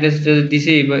এখানে অ্যাড্রেসটা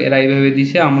দিছে, এরা এইভাবে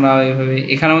দিছে, আমরা এইভাবে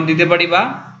এখানেও দিতে পারি বা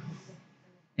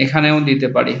এখানেও দিতে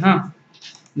পারি। হ্যাঁ,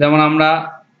 যেমন আমরা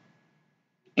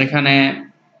এখানে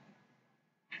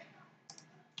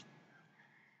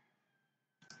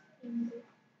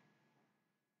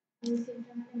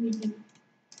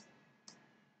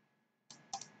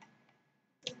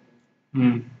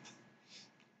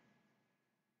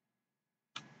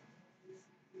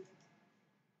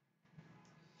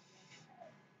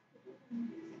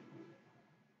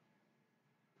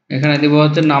এখানে দিব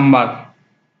হচ্ছে নাম্বার,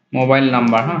 মোবাইল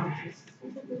নাম্বার। হ্যাঁ,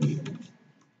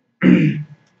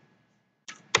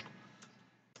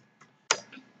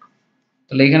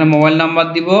 তাহলে এখানে মোবাইল নাম্বার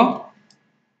দিব,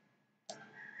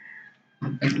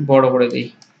 একটু বড় করে দিই,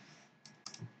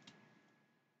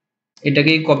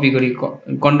 এটাকেই কপি করি,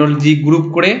 কন্ট্রোল জি গ্রুপ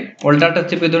করে অল্টারটা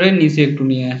চেপে ধরে নিচে একটু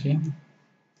নিয়ে আসি,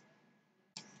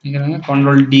 এখানে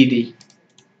কন্ট্রোল ডি দিই।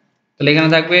 তাহলে এখানে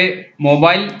থাকবে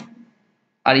মোবাইল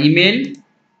আর ইমেল,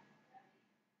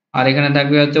 আর এখানে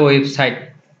থাকবে হচ্ছে ওয়েবসাইট।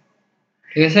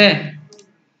 ঠিক আছে,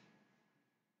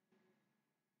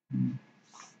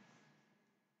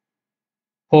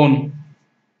 ফোন,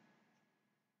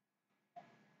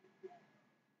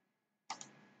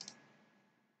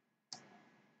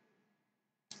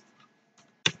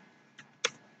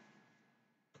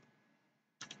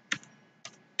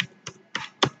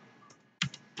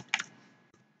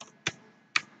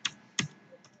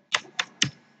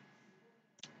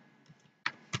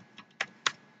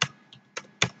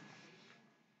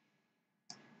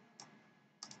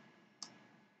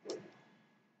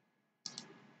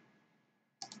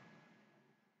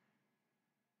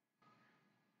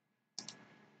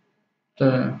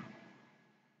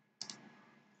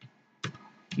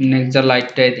 নেক্সট যা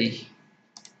লাইটটাই দিই,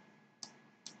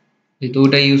 যেহেতু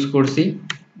ওটা ইউজ করছি।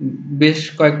 বেশ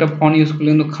কয়েকটা ফন্ট ইউজ করলে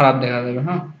কিন্তু খারাপ দেখা যাবে।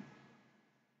 হ্যাঁ,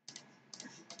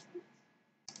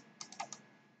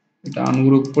 এটা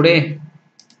আনগ্রুপ করে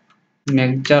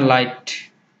নেক্সট যা লাইট,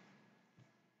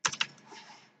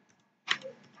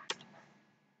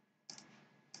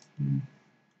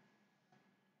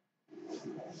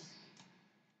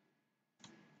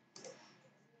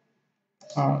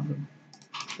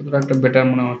 একটা বেটার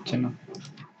মনে হচ্ছে না।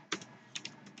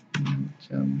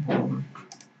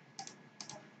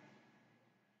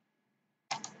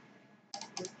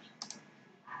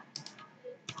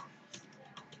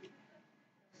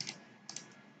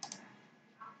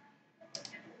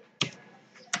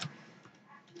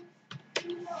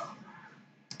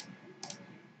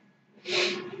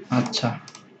 আচ্ছা,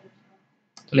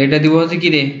 তাহলে এটা দিব হচ্ছে কি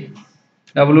রে,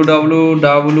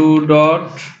 www ডট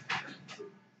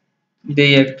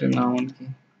দেই একটা নাম আর কি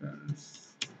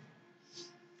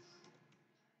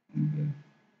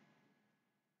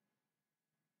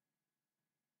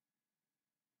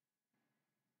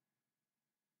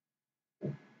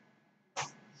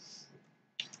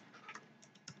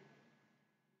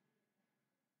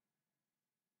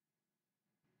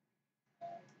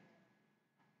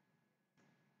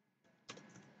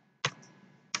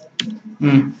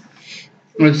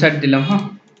ওয়েবসাইট দিলাম। হ্যাঁ,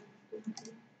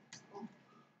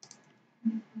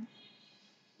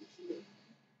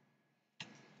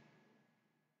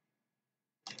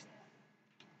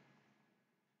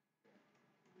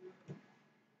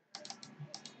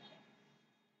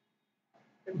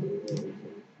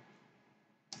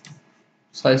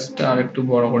 সাইজটা আর একটু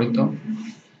বড় করি তো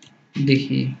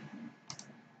দেখি,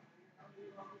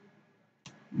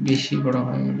 বেশি বড়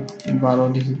হয়ে গেল। 12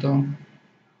 দেখি তো,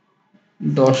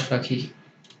 10 রাখি।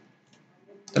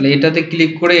 তাহলে এটাতে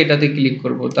ক্লিক করে এটাতে ক্লিক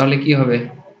করব, তাহলে কি হবে,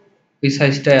 ওই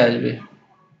সাইজটাই আসবে।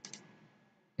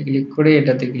 ক্লিক করে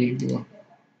এটাতে ক্লিক দিব।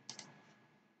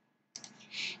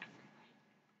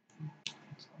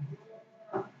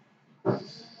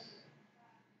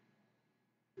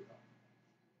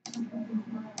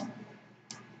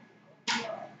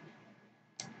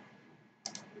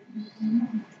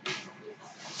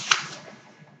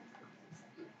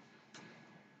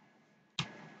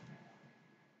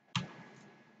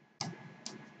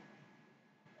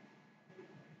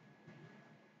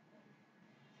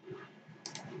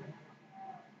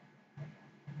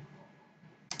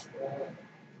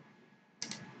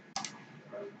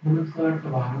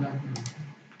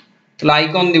 তাহলে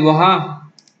আইকন দিব। হ্যাঁ,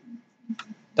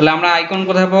 তাহলে আমরা আইকন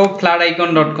কোথায় পাবো,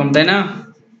 floodicon.com, তাই না?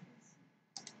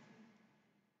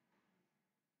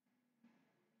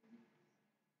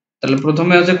 তাহলে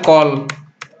প্রথমে হচ্ছে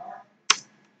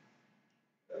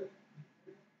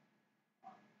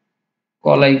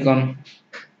কল আইকন,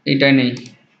 এটাই নেই।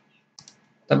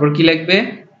 তারপর কি লাগবে,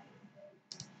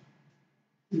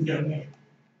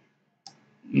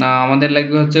 না আমাদের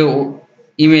লাগবে হচ্ছে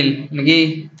ইমেল নাকি,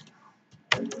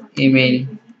 ইমেল।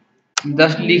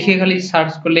 জাস্ট লিখে খালি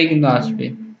সার্চ করলেই কিন্তু আসবে।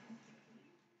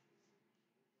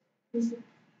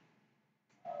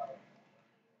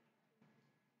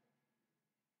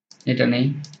 এটা নেই।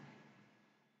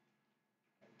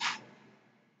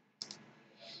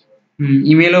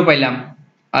 ইমেলও পাইলাম।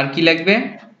 আর কি লাগবে,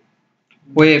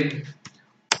 ওয়েব।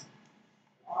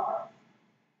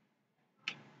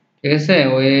 ঠিক আছে,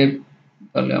 ওয়েব।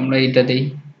 তাহলে আমরা এইটা দেই।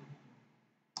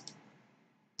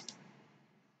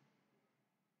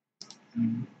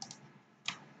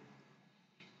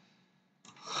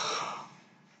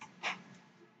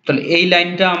 তাহলে এই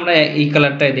লাইনটা আমরা এই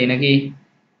কালারটাই দেই নাকি,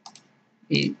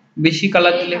 বেশি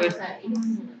কালার দিলে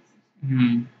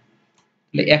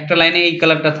তাহলে একটা লাইনে এই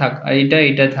কালারটা থাক আর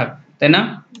এইটা থাক, তাই না?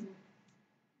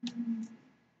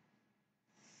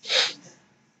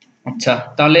 আচ্ছা,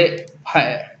 তাহলে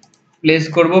প্লেস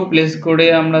করব, প্লেস করে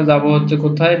আমরা যাব হচ্ছে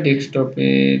কোথায়, ডেস্কটপে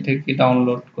থেকে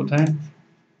ডাউনলোড কোথায়,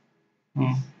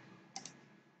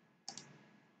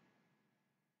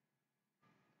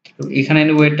 তো এখানে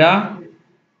নেব এটা।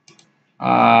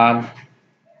 আর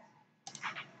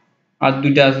আর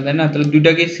দুইটা আছে তাই না, তাহলে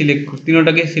দুইটাকে সিলেক্ট,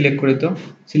 তিনটাকে সিলেক্ট করে, তো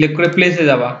সিলেক্ট করে প্লেসে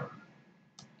যাবা,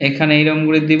 এখানে এইরকম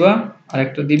করে দিবা,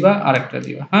 আরেকটা দিবা, আরেকটা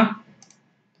দিবা। হ্যাঁ,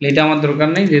 এটা আমার দরকার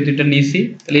নেই যেহেতু এটা নিছি।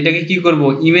 তাহলে এটাকে কি করব,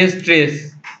 image trace,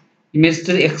 image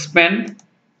trace expand.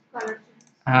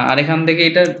 হ্যাঁ, আর এখান থেকে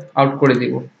এটা আউট করে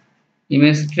দিব,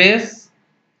 ইমেজ ট্রেস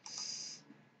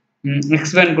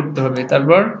এক্সপ্যান্ড করতে হবে।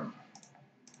 তারপর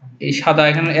এই সাদা,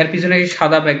 এখানে এর পিছনে এই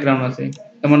সাদা ব্যাকগ্রাউন্ড আছে,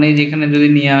 যেমন এই যে এখানে যদি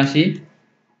নিয়ে আসি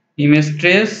ইমেজ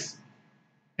ট্রেস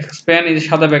এক্সপ্যান্ড, এই যে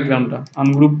সাদা ব্যাকগ্রাউন্ডটা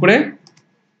আনগ্রুপ করে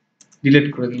ডিলিট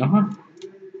করে দিলাম। হ্যাঁ,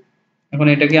 এখন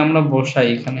এটাকে আমরা বসাই,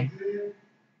 এখানে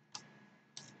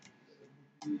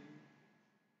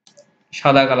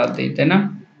সাদা কালার দিই, তাই না?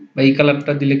 বা এই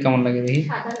কালারটা দিলে কেমন লাগে দেখি,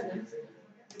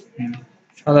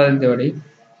 সাদা দিতে পারি।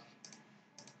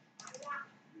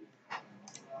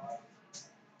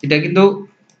 এটা কিন্তু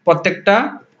প্রত্যেকটা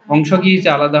অংশ কি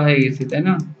আলাদা হয়ে গেছে, তাই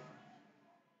না?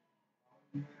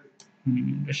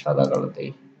 সাদা কালার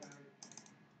দিই।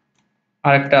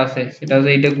 আরেকটা আছে, সেটা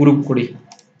হচ্ছে এটা গ্রুপ করি,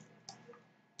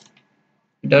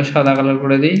 এটাও সাদা কালার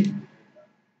করে দিই।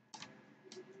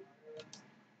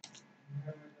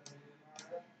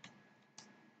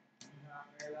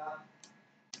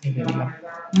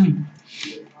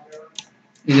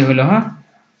 এই যে হলো। হ্যাঁ,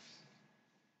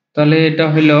 তাহলে এটা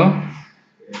হলো,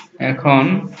 এখন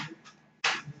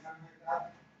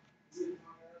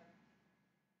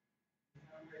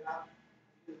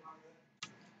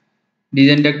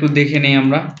ডিজাইনটা একটু দেখে নেই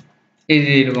আমরা। এই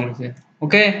যে এরকম হয়েছে।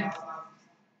 ওকে,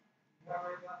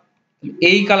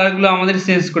 এই কালারগুলো আমাদের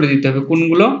চেঞ্জ করে দিতে হবে।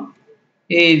 কোনগুলো?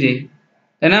 এই যে,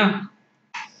 তাই না?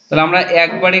 তাহলে আমরা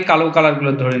একবারে কালো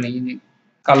কালারগুলো ধরে নিই।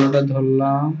 কালোটা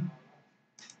ধরলাম,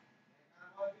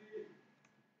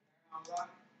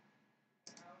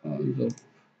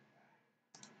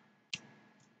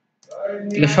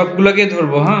 সবগুলোকে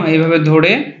ধরবো। হ্যাঁ, এইভাবে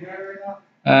ধরে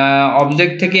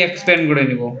অবজেক্ট থেকে এক্সপ্যান্ড করে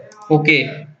নিব। ওকে,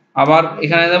 আবার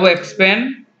এখানে যাব এক্সপ্যান্ড,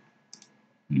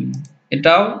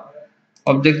 এটাও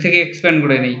অবজেক্ট থেকে এক্সপ্যান্ড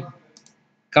করে নেই,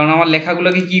 কারণ আমার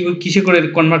লেখাগুলোকে কি কিসে করে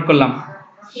কনভার্ট করলাম?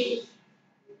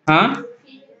 হ্যাঁ,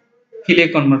 ফিলে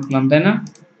কনভার্ট করলাম, তাই না?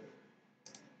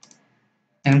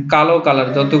 এখন কালো কালার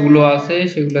যতগুলো আছে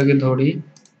সেগুলোকে ধরি,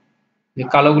 যে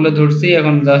কালোগুলো ধরছি,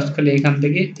 এখন জাস্ট খালি এখান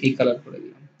থেকে এই কালার করে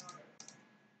দিলাম।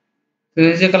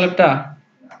 বুঝেছে কালারটা?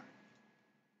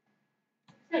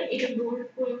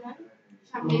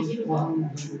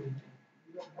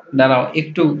 দাঁড়াও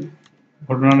একটু,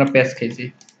 ঘটনাটা প্যাচ খাইছি।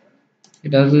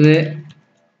 এটা হচ্ছে যে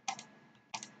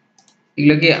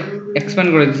এগুলোকে এক্সপ্যান্ড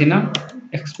করে দিচ্ছি না,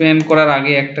 এক্সপ্যান্ড করার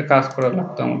আগে একটা কাজ করা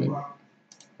লাগতো আমাদের।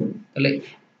 তাহলে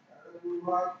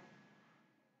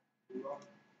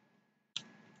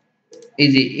এই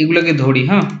যে এগুলোকে ধরি,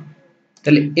 হ্যাঁ,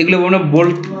 তাহলে এগুলো আমরা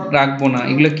বোল্ড রাখবো না,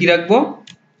 এগুলো কি রাখবো?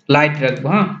 লাইট রাখবো।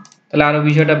 হ্যাঁ, তাহলে আরো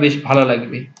বিষয়টা বেশ ভালো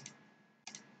লাগবে।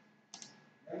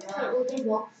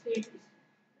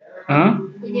 হ্যাঁ,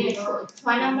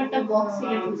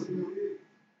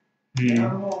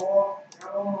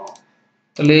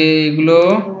 তাহলে এগুলো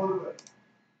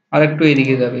আর একটু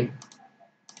এদিকে যাবে।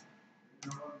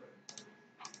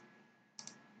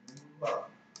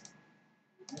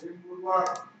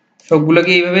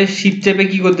 সবগুলোকে এইভাবে শিপ চেপে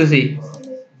কি করতেছি,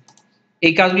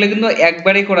 এই কাজগুলো কিন্তু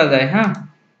একবারে করা যায়। হ্যাঁ,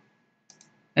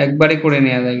 একবারে করে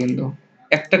নেওয়া যায়, কিন্তু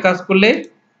একটা কাজ করলে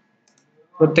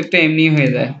প্রত্যেকটা এমনি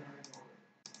হয়ে যায়।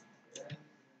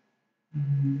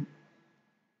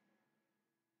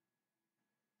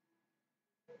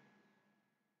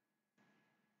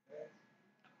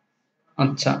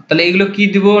 আচ্ছা, তাহলে এগুলো কি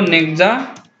দিব? নেক্সট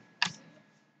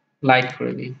লাইট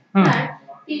করে দিই। হ্যাঁ,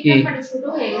 ছোট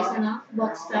হয়ে গেছে না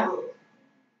বক্সটা?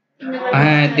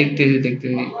 হ্যাঁ, দেখতেছি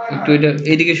দেখতেছি, একটু এটা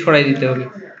এইদিকে সরাই দিতে হবে।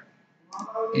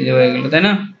 এই যে হয়ে গেল, তাই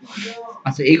না?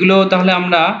 আচ্ছা, এগুলো তাহলে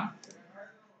আমরা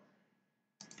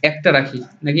একটা রাখি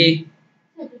নাকি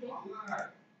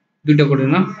দুটো করে?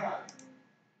 না,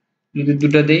 যদি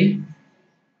দুটো দেই,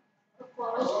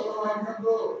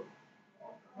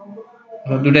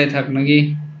 দুটাই থাক নাকি?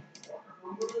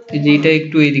 এই যে এটা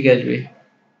একটু এইদিকে আসবে,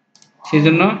 সেই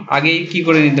জন্য আগেই কি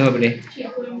করে নিতে হবে রে?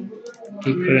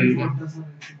 ঠিক করে নিতে।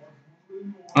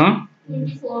 হ্যাঁ,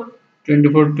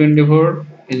 24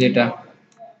 এই যেটা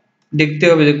দেখতে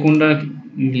হবে যে কোনটা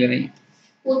মিলে নেই।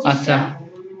 আচ্ছা,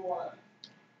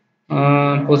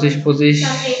 25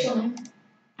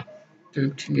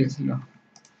 ঠিক ছিল।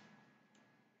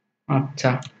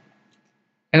 আচ্ছা,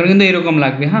 এখন কিন্তু এরকম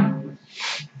লাগবে। হ্যাঁ,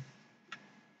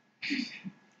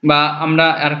 বা আমরা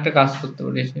আরেকটা কাজ করতে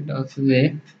পারি, সেটা হচ্ছে যে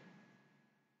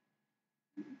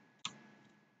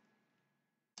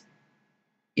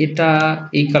এটা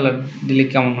এই কালার দিলে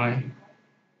কেমন হয়?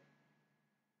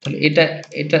 তাহলে এটা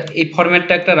এটা এই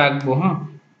ফরম্যাটটা একটা রাখবো। হ্যাঁ,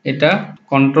 এটা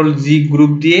কন্ট্রোল জি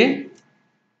গ্রুপ দিয়ে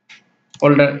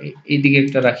ফোল্ডার এইদিকে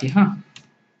একটা রাখি। হ্যাঁ,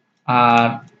 আর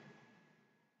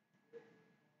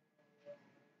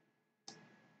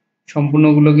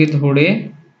সম্পূর্ণগুলোকে ধরে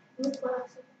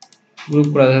গ্রুপ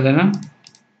করা যায়, তাই না?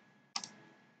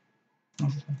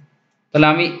 তাহলে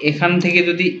আমি এখান থেকে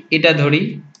যদি এটা ধরি,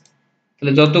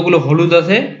 তাহলে যতগুলো হলুদ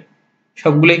আছে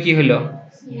সবগুলো কি হলো?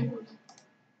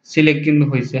 সিলেক্ট কিন্তু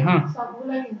হয়েছে। হ্যাঁ,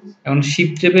 এখন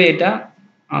শিফট চেপে এটা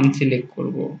আনসিলেক্ট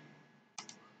করব।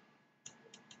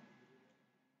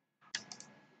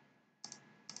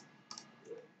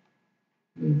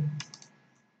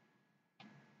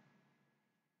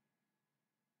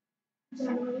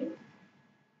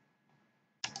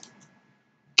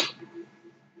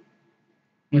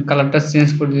 কালারটা চেঞ্জ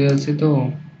করে দিয়ে যাচ্ছে, তো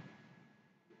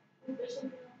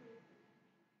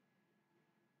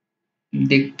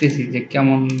দেখতেছি যে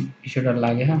কেমন বিষয়টা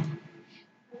লাগে।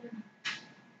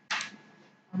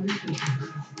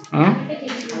 হ্যাঁ,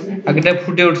 আগেটা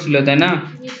ফুটে উঠছিল, তাই না?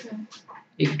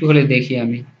 একটু হলে দেখি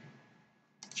আমি,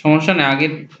 সমস্যা নেই, আগে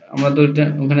আমরা তো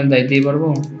ওখানে যাইতেই পারবো।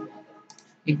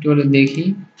 একটু হলে দেখি।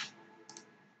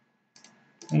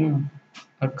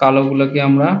 আর কালো গুলোকে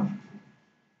আমরা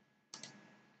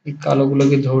এই কালো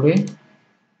গুলোকে ধরে,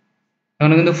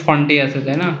 এখন কিন্তু ফন্টে আছে,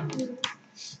 তাই না?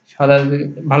 সাদা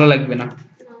ভালো লাগবে না,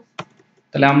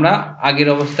 তাহলে আমরা আগের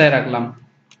অবস্থায় রাখলাম।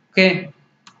 ওকে,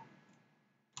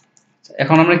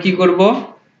 এখন আমরা কি করব?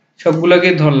 সবগুলোকে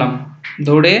ধরলাম,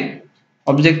 ধরে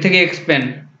অবজেক্ট থেকে এক্সপ্যান্ড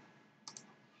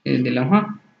দিলাম। হ্যাঁ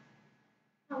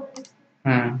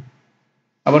হ্যাঁ,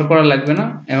 আবার করা লাগবে না,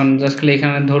 এখন জাস্ট খালি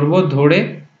এখানে ধরবো, ধরে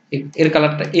এর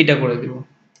কালারটা এইটা করে দিব।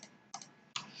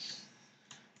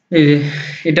 এই যে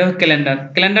এটা ক্যালেন্ডার,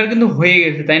 ক্যালেন্ডার কিন্তু হয়ে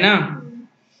গেছে তাই না?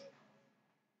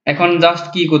 এখন জাস্ট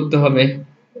কি করতে হবে,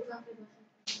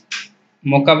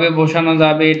 মোকাবে বসানো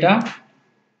যাবে। এটা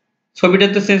ছবিটা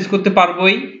তো চেঞ্জ করতে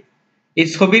পারবোই। এই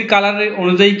ছবির কালারের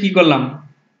অনুযায়ী কি করলাম,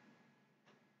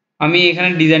 আমি এখানে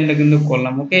ডিজাইনটা কিন্তু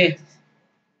করলাম। ওকে,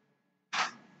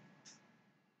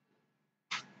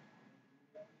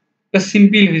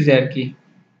 সিম্পল হয়েছে আর কি।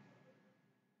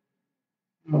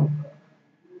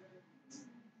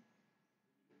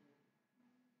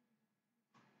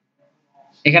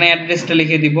 এখানে অ্যাড্রেসটা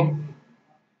লিখে দিব।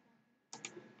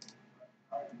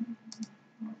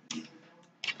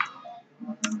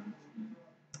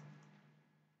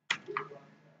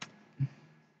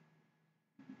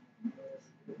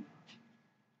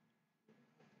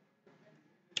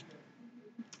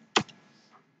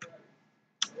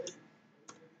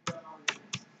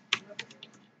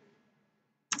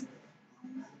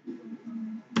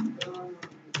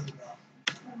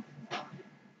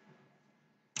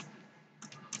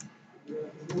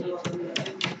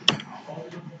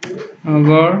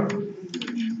 নগর,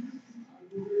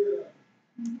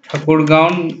 ঠাকুরগাঁও,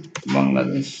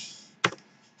 বাংলাদেশ।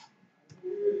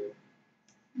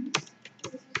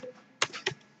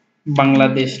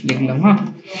 বাংলাদেশ লিখলাম। হ্যাঁ,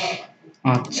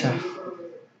 আচ্ছা,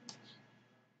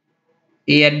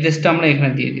 এই অ্যাড্রেসটা আমরা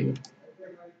এখানে দিয়ে দিব।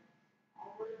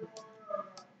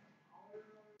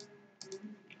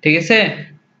 ঠিক আছে,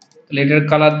 তাহলে এটার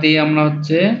কালার দিয়ে আমরা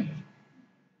হচ্ছে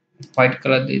হোয়াইট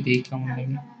কালার দিয়ে দিই, কেমন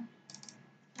লাগে।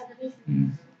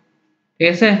 ঠিক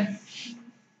আছে,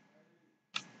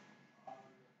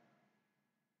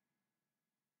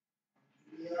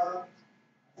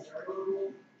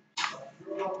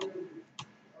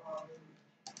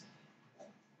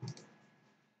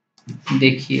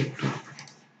 দেখি একটু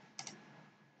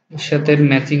এর সাথে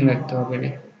ম্যাচিং রাখতে হবে রে,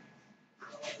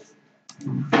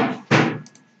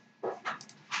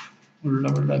 উল্টা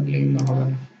পাল্টা দিলে কিন্তু হবে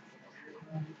না।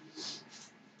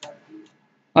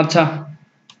 আচ্ছা,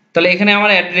 তাহলে এখানে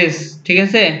আমার অ্যাড্রেস, ঠিক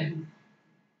আছে,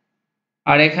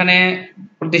 আর এখানে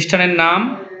প্রতিষ্ঠানের নাম,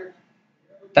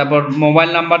 তারপর মোবাইল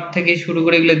নাম্বার থেকে শুরু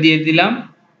করে এগুলো দিয়ে দিলাম।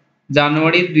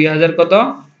 জানুয়ারি 2000 কত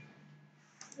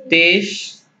 23,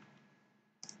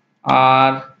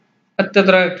 আর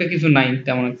এতটা একটা কিছু নাই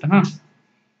তেমন একটা। হ্যাঁ,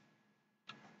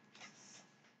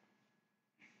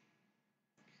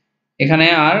 এখানে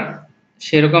আর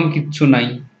সেরকম কিচ্ছু নাই,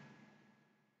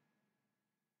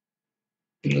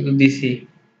 এগুলো তো দিছি,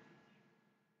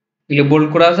 এগুলো বোল্ড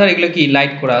করা আছে আর এগুলো কি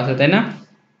লাইট করা আছে তাই না?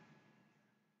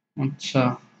 আচ্ছা,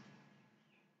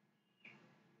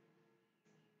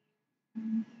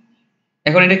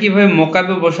 এখন এটা কিভাবে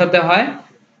মোকাবে বসাতে হয়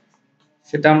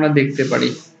সেটা আমরা দেখতে পারি।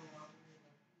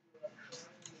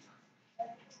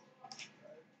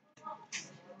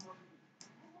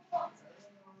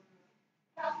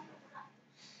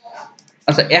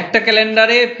 আচ্ছা, একটা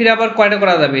ক্যালেন্ডারে ফির আবার কয়টা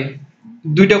করা যাবে,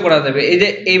 দুইটা করা যাবে। এই যে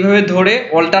এইভাবে ধরে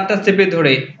অল্টারটা চেপে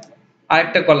ধরে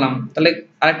আরেকটা করলাম, তাহলে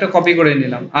আরেকটা কপি করে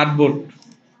নিলাম আর্টবোর্ড।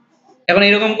 এখন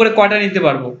এরকম করে কয়টা নিতে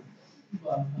পারবো,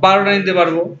 12টা নিতে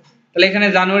পারবো। তাহলে এখানে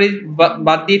জানুয়ারি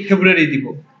বাদ দিয়ে ফেব্রুয়ারি দিব।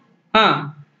 হ্যাঁ,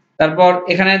 তারপর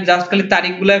এখানে জাস্ট খালি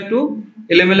তারিখগুলো একটু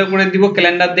এলোমেলো করে দিব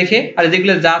ক্যালেন্ডার দেখে, আর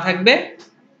যেগুলো যা থাকবে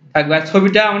থাকবে, আর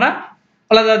ছবিটা আমরা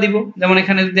আলাদা দিব। যেমন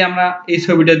এখানে যদি আমরা এই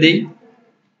ছবিটা দেই,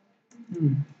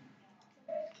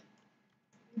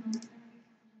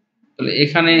 তাহলে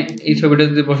এখানে এই ছবিটা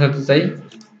যদি বসাতে চাই,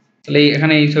 তাহলে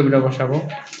এখানে এই ছবিটা বসাবো।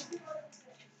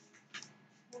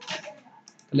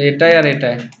 তাহলে এটাই আর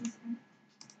এটাই,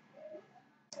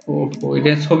 ও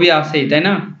এটা ছবি আছেই তাই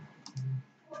না?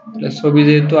 তাহলে ছবি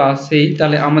যেহেতু আছেই,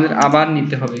 তাহলে আমাদের আবার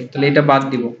নিতে হবে, তাহলে এটা বাদ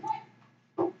দিব।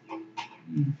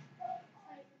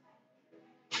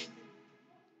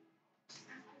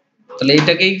 তাহলে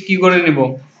এটাকে কি করে নিব,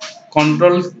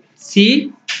 কন্ট্রোল সি,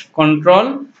 কন্ট্রোল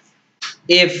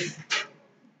এফ,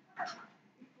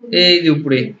 এই যে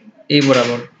উপরে এই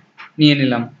বরাবর নিয়ে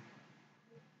নিলাম।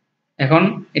 এখন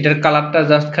এটার কালারটা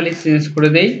জাস্ট খালি চেঞ্জ করে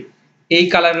দেই, এই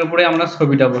কালারের উপরে আমরা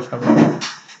ছবিটা বসাবো।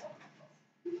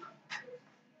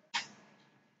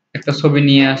 একটা ছবি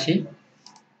নিয়ে আসি,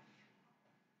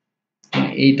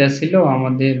 এইটা ছিল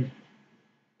আমাদের।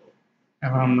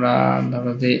 এখন আমরা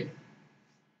ধরো যে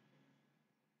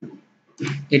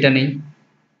এটা নেই,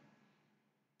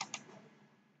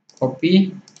 কপি,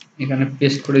 এখানে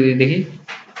পেস্ট করে দিয়ে দেখি,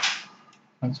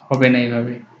 হবে না,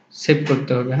 এইভাবে সেভ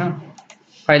করতে হবে। হ্যাঁ,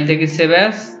 ফাইল থেকে সেভ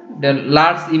অ্যাজ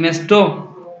লার্জ ইমেজ তো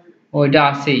ওইটা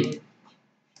আছেই,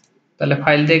 তাহলে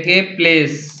ফাইল থেকে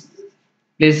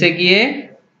প্লেসে গিয়ে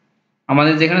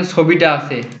আমাদের যেখানে ছবিটা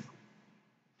আছে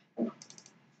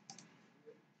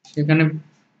সেখানে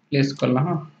প্লেস করলাম।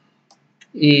 হ্যাঁ,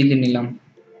 এই যে নিলাম,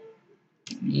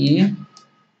 নিয়ে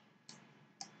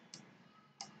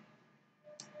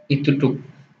এতটুক,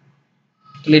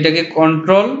 তাহলে এটাকে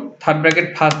কন্ট্রোল থার্ড ব্র্যাকেট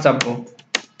ফার্স্ট চাপবো,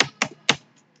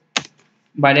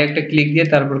 বাইরে একটা ক্লিক দিয়ে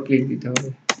তারপর ক্লিক দিতে হবে।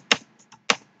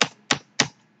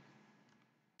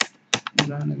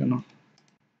 কেন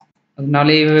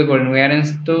নাহলে এইভাবে করে নেবো, arrange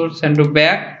to send to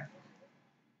back.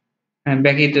 হ্যাঁ,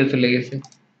 ব্যাকেই তো চলে গেছে।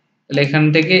 তাহলে এখান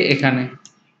থেকে এখানে,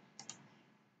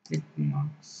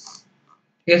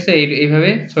 ঠিক আছে, এইভাবে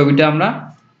ছবিটা আমরা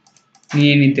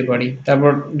নিয়ে নিতে পারি।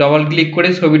 তারপর ডবল ক্লিক করে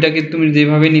ছবিটাকে তুমি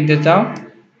যেভাবে নিতে চাও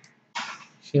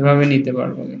সেভাবে নিতে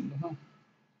পারবো কিন্তু। হ্যাঁ,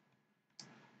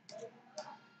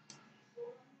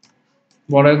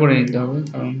 বড় করে নিতে হবে,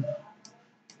 কারণ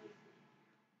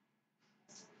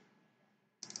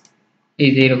এই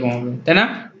যে এরকম হবে, তাই না?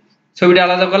 ছবিটা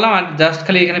আলাদা করলাম আর জাস্ট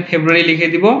খালি এখানে ফেব্রুয়ারি লিখে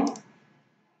দিব,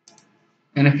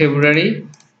 এখানে ফেব্রুয়ারি,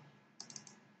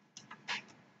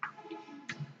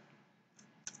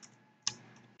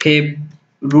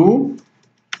 ফেব্রুয়ারি,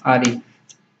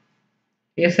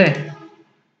 ঠিক আছে।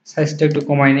 সাইজটা একটু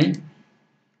কমাই নেই।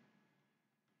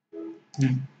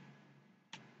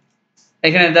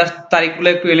 এখানে জাস্ট তারিখগুলো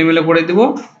একটু এলোমেলো করে দিব।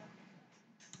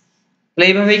 তাহলে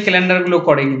এইভাবেই ক্যালেন্ডার গুলো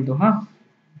করে কিন্তু। হ্যাঁ,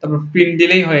 তারপর প্রিন্ট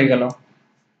দিলেই হয়ে গেল।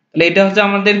 তাহলে এটা হচ্ছে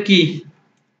আমাদের কি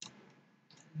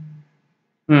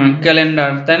ক্যালেন্ডার,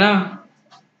 তাই না?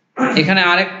 এখানে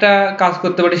আরেকটা কাজ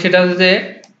করতে পারি, সেটা হচ্ছে যে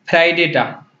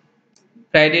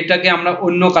ফ্রাইডেটাকে আমরা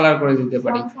অন্য কালার করে দিতে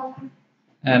পারি।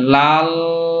 লাল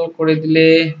করে দিলে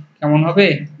কেমন হবে?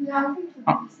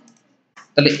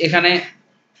 তাহলে এখানে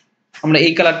আমরা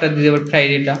এই কালারটা দিয়ে দেবো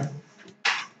ফ্রাইডেটা,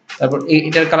 তারপর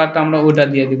এটার কালারটা আমরা ওটা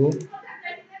দিয়ে দিব,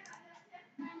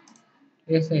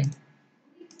 ঠিক আছে।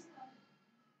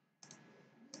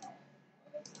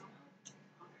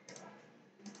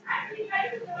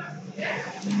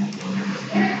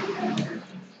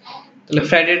 তাহলে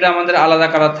ফ্রাইডেটা আমাদের আলাদা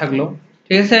কালার থাকলো,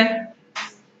 ঠিক আছে।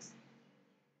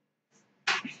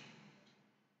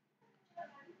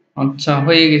 আচ্ছা,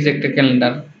 হয়ে গেছে একটা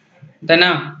ক্যালেন্ডার, তাই না?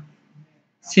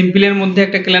 সিম্পলের মধ্যে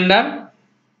একটা ক্যালেন্ডার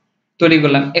তৈরি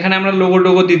করলাম। এখানে আমরা লোগো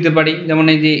টোগো দিতে পারি, যেমন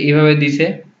এই যে এইভাবে দিছে,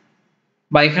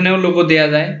 বা এখানেও লোগো দেয়া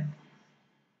যায়,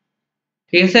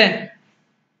 ঠিক আছে।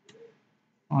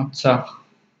 আচ্ছা,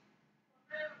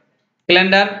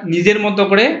 ক্যালেন্ডার নিজের মতো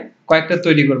করে কয়েকটা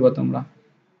তৈরি করবো তোমরা।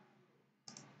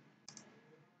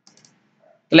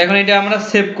 তাহলে এখন এটা আমরা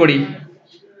সেভ করি,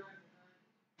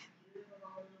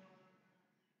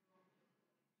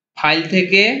 ফাইল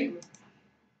থেকে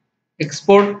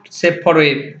export save for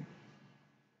web,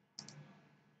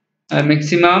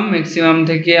 maximum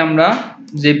থেকে আমরা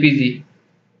জেপিজি,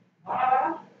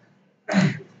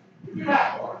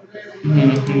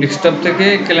 ডেস্কটপ থেকে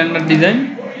ক্যালেন্ডার ডিজাইন,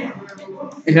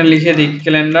 এখানে লিখে দিই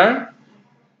ক্যালেন্ডার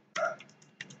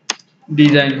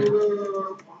ডিজাইন,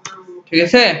 ঠিক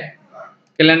আছে।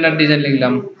 ক্যালেন্ডার ডিজাইন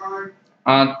লিখলাম।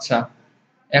 আচ্ছা,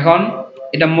 এখন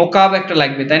এটা মোকআপ একটা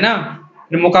লাগবে, তাই না?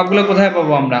 মোকআপ গুলো কোথায়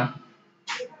পাবো আমরা?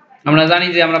 আমরা জানি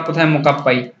যে আমরা কোথায় মোকআপ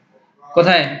পাই।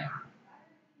 কোথায়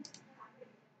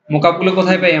মোকআপ গুলো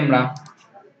কোথায় পাই আমরা?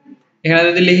 এখানে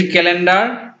যদি লিখি calendar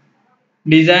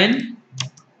design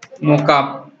mockup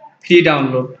free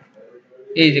download,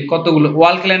 এই যে কতগুলো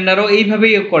ওয়াল ক্যালেন্ডারও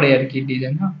এইভাবেই করে আর কি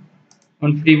ডিজাইন। হ্যাঁ,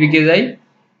 এখন ফ্রিবিকে যাই,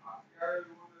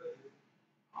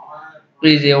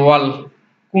 এই যে ওয়াল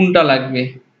কোনটা লাগবে,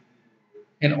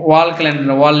 ওয়াল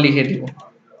ক্যালেন্ডার, ওয়াল লিখে দিব।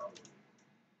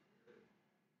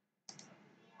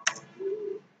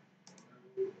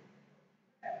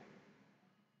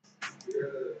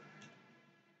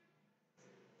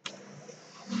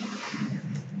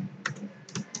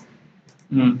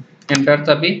 এন্টার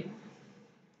চাপি,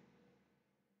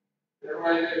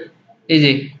 এই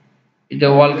যে এটা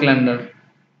ওয়াল ক্যালেন্ডার,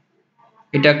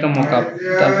 এটা একটা মকআপ।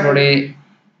 তারপরে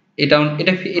এটা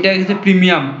এটা এটা হচ্ছে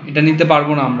প্রিমিয়াম, এটা নিতে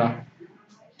পারবো না আমরা,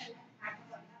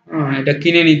 এটা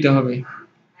কিনে নিতে হবে।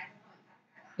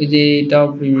 এই যে এটাও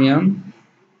প্রিমিয়াম,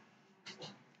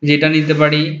 যেটা নিতে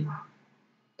পারি।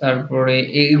 তারপরে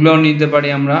এগুলোও নিতে পারি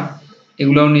আমরা,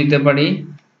 এগুলোও নিতে পারি।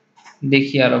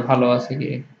 দেখি আরো ভালো আছে কি,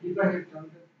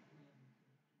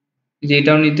 যে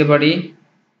এটাও নিতে পারি।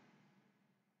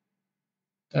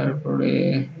 তারপরে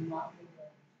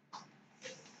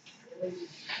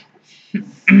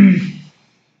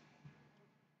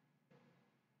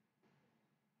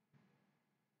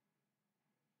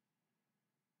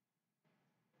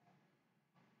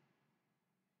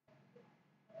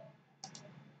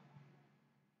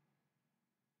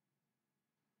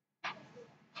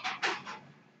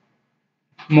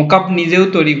মোকআপ নিজেও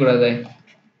তৈরি করা যায়,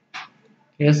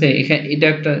 ঠিক আছে। এখানে এটা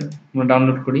একটা আমরা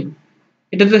ডাউনলোড করি,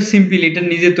 এটা তো সিম্পল, এটা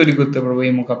নিজে তৈরি করতে পারবো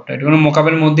এই মোকআপটা, এটা কোনো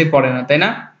মোকআপের মধ্যে পড়ে না, তাই না?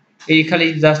 এই খালি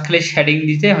জাস্ট খালি শেডিং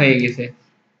দিতে হয়ে গেছে।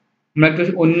 আমরা একটু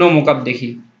অন্য মোকআপ দেখি,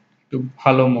 একটু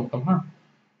ভালো মোকআপ। হ্যাঁ,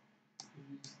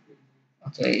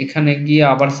 আচ্ছা এখানে গিয়ে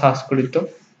আবার সার্চ করি তো,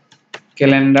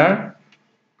 ক্যালেন্ডার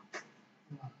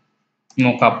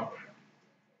মোকআপ,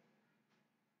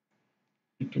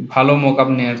 একটু ভালো মোকআপ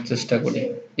নেওয়ার চেষ্টা করি।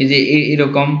 এই যে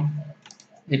এরকম,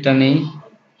 এটা নেই,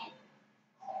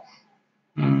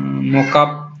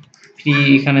 মোকআপ ফ্রি,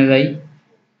 এখানে যাই,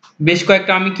 বেশ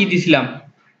কয়েকটা আমি কি দিছিলাম,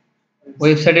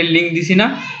 ওয়েবসাইটের লিংক দিছি না,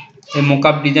 এই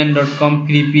mockupdesign.com,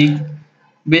 ফ্রিপিক,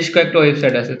 বেশ কয়েকটা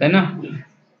ওয়েবসাইট আছে, তাই না?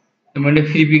 মানে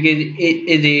ফ্রিপিকে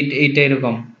এই যে এইটা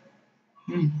এরকম,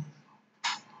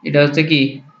 এটা হচ্ছে কি,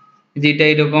 যেটা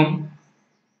এরকম,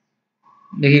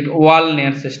 দেখি ওয়াল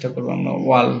নেওয়ার চেষ্টা করবো আমরা,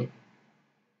 ওয়াল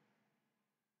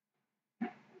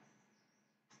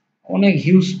অনেক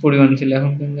হিউজ পরিমাণ ছিল,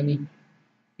 এখন কেন জানি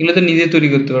এগুলো তো নিজে তৈরি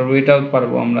করতে পারবো, এটাও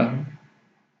পারবো আমরা,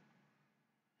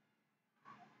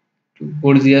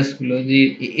 গর্জিয়াস গুলো যে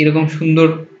এরকম সুন্দর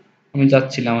আমি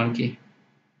চাচ্ছিলাম আর কি।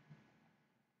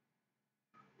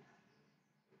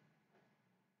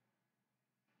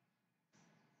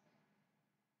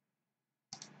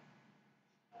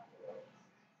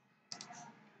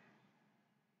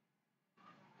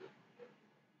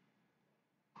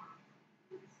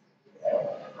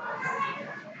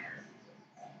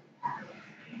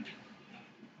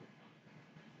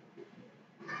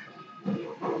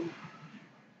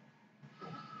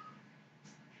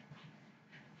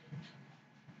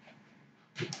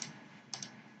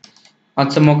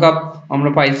 আচ্ছা মকআপ আমরা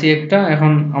পাইছি একটা,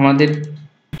 এখন আমাদের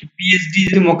পিএইচডি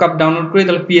যদি মকআপ ডাউনলোড করি,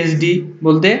 তাহলে পিএইচডি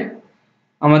বলতে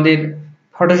আমাদের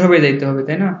ফটোশপে যাইতে হবে,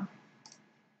 তাই না?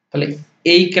 তাহলে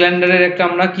এই ক্যালেন্ডারের একটা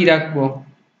আমরা কি রাখবো,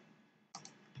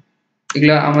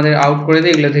 এগুলা আমাদের আউট করে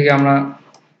দেয়, এগুলা থেকে আমরা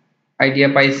আইডিয়া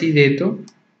পাইছি যেহেতু,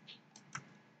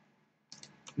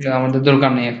 এগুলা আমাদের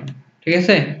দরকার নেই এখন, ঠিক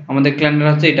আছে। আমাদের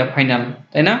ক্যালেন্ডার হচ্ছে এটা ফাইনাল,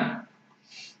 তাই না?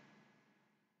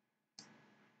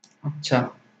 আচ্ছা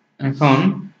এখন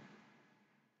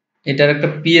এটার একটা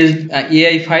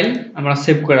এআই ফাইল আমরা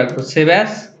সেভ করে রাখবো, সেভ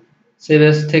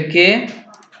অ্যাজ থেকে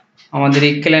আমাদের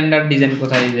এই ক্যালেন্ডার ডিজাইন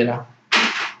কোথায়, এরা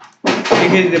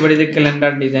লিখে দিতে পারি যে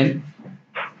ক্যালেন্ডার ডিজাইন,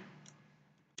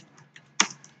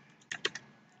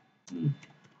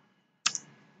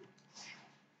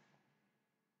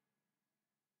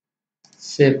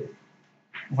 সেভ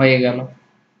হয়ে গেল।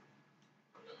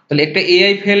 তাহলে একটা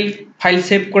এআই ফাইল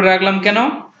সেভ করে রাখলাম কেন,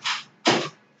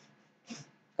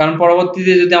 কারণ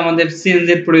পরবর্তীতে যদি আমাদের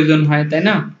চেঞ্জের প্রয়োজন হয়, তাই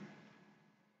না?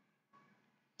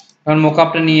 কারণ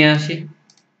মকআপটা নিয়ে আসি,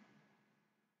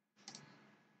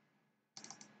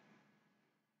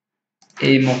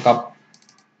 এই মকআপ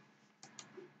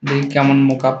দেখি কেমন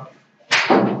মকআপ,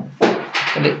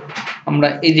 তাহলে আমরা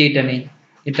এই যে এটা নেই,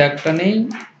 এটা একটা নেই,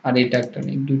 আর এটা একটা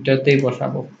নেই, দুইটাতেই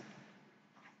বসাবো।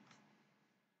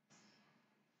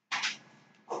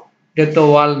 এটা তো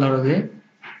ওয়াল ধরো যে,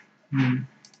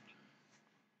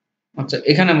 আচ্ছা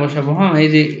এখানে বসাবো। হ্যাঁ, এই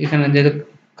যে এখানে যেহেতু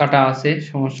কাটা আছে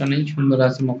সমস্যা নেই, সুন্দর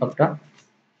আছে মকআপটা।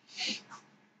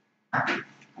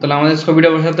 তাহলে আমাদের ছবিটা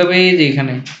বসাতে হবে এই যে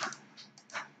এখানে,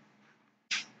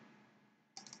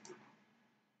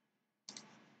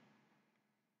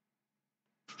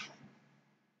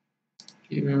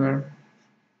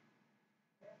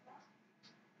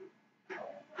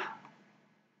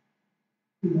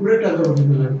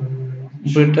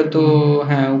 উপরেরটা তো,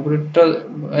 হ্যাঁ উপরেরটা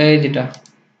এই যেটা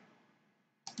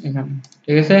এখানে,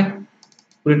 ঠিক আছে,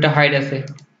 উপরেরটা হাইড আছে।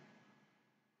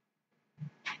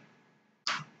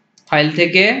 ফাইল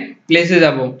থেকে প্লেসে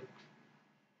যাব,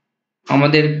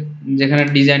 আমাদের যেখানে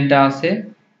ডিজাইনটা আছে,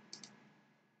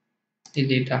 এই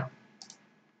যে এটা,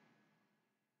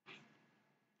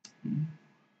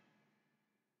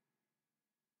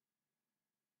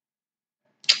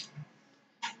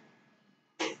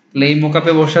 এই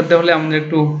মোকআপে বসাতে হলে আমাদের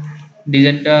একটু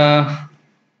ডিজাইনটা,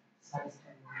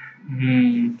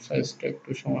 সাইজটা একটু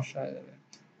সমস্যা হয়ে যাবে,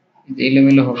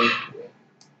 এলোমেলো হবে একটু,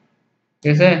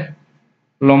 ঠিক আছে,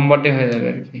 লম্বাটে হয়ে যাবে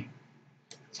আর কি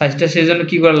সাইজটা, সেই জন্য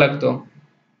কি করা লাগতো,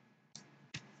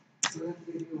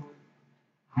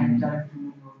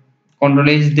 কন্ট্রোল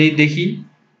এইচ দেই দেখি।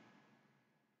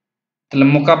 তাহলে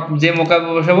মোকআপ, যে মোকআপে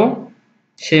বসাবো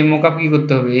সেই মোকআপ কি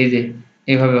করতে হবে, এই যে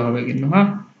এইভাবে হবে কিন্তু। হ্যাঁ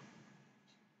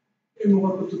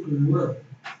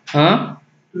হ্যাঁ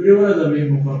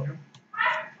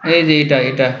এই যে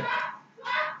এটা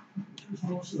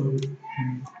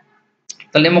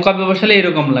তাহলে মোকাবে বসালে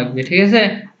এরকম লাগবে, ঠিক আছে,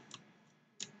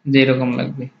 যে এরকম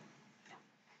লাগবে।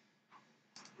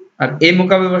 আর এই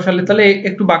মোকাবে বসালে তাহলে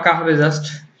একটু বাঁকা হবে জাস্ট,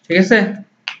 ঠিক আছে?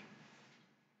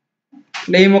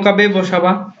 এই মোকাবে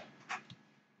বসাবা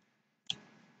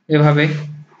এভাবে।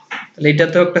 তাহলে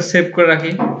এটাতেও একটা সেভ করে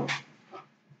রাখি।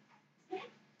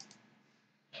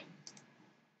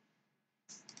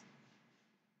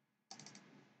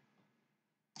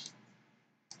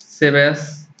 সেভ অ্যাজ,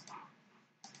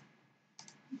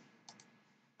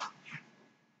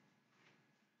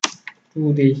 টু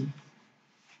দেই,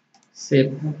 সেভ।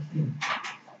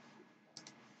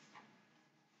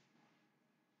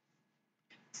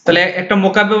 তাহলে একটা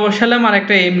মোকাবে বসালাম আর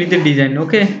একটা এমনিতে ডিজাইন।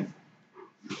 ওকে,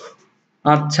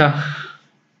 আচ্ছা,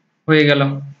 হয়ে গেল।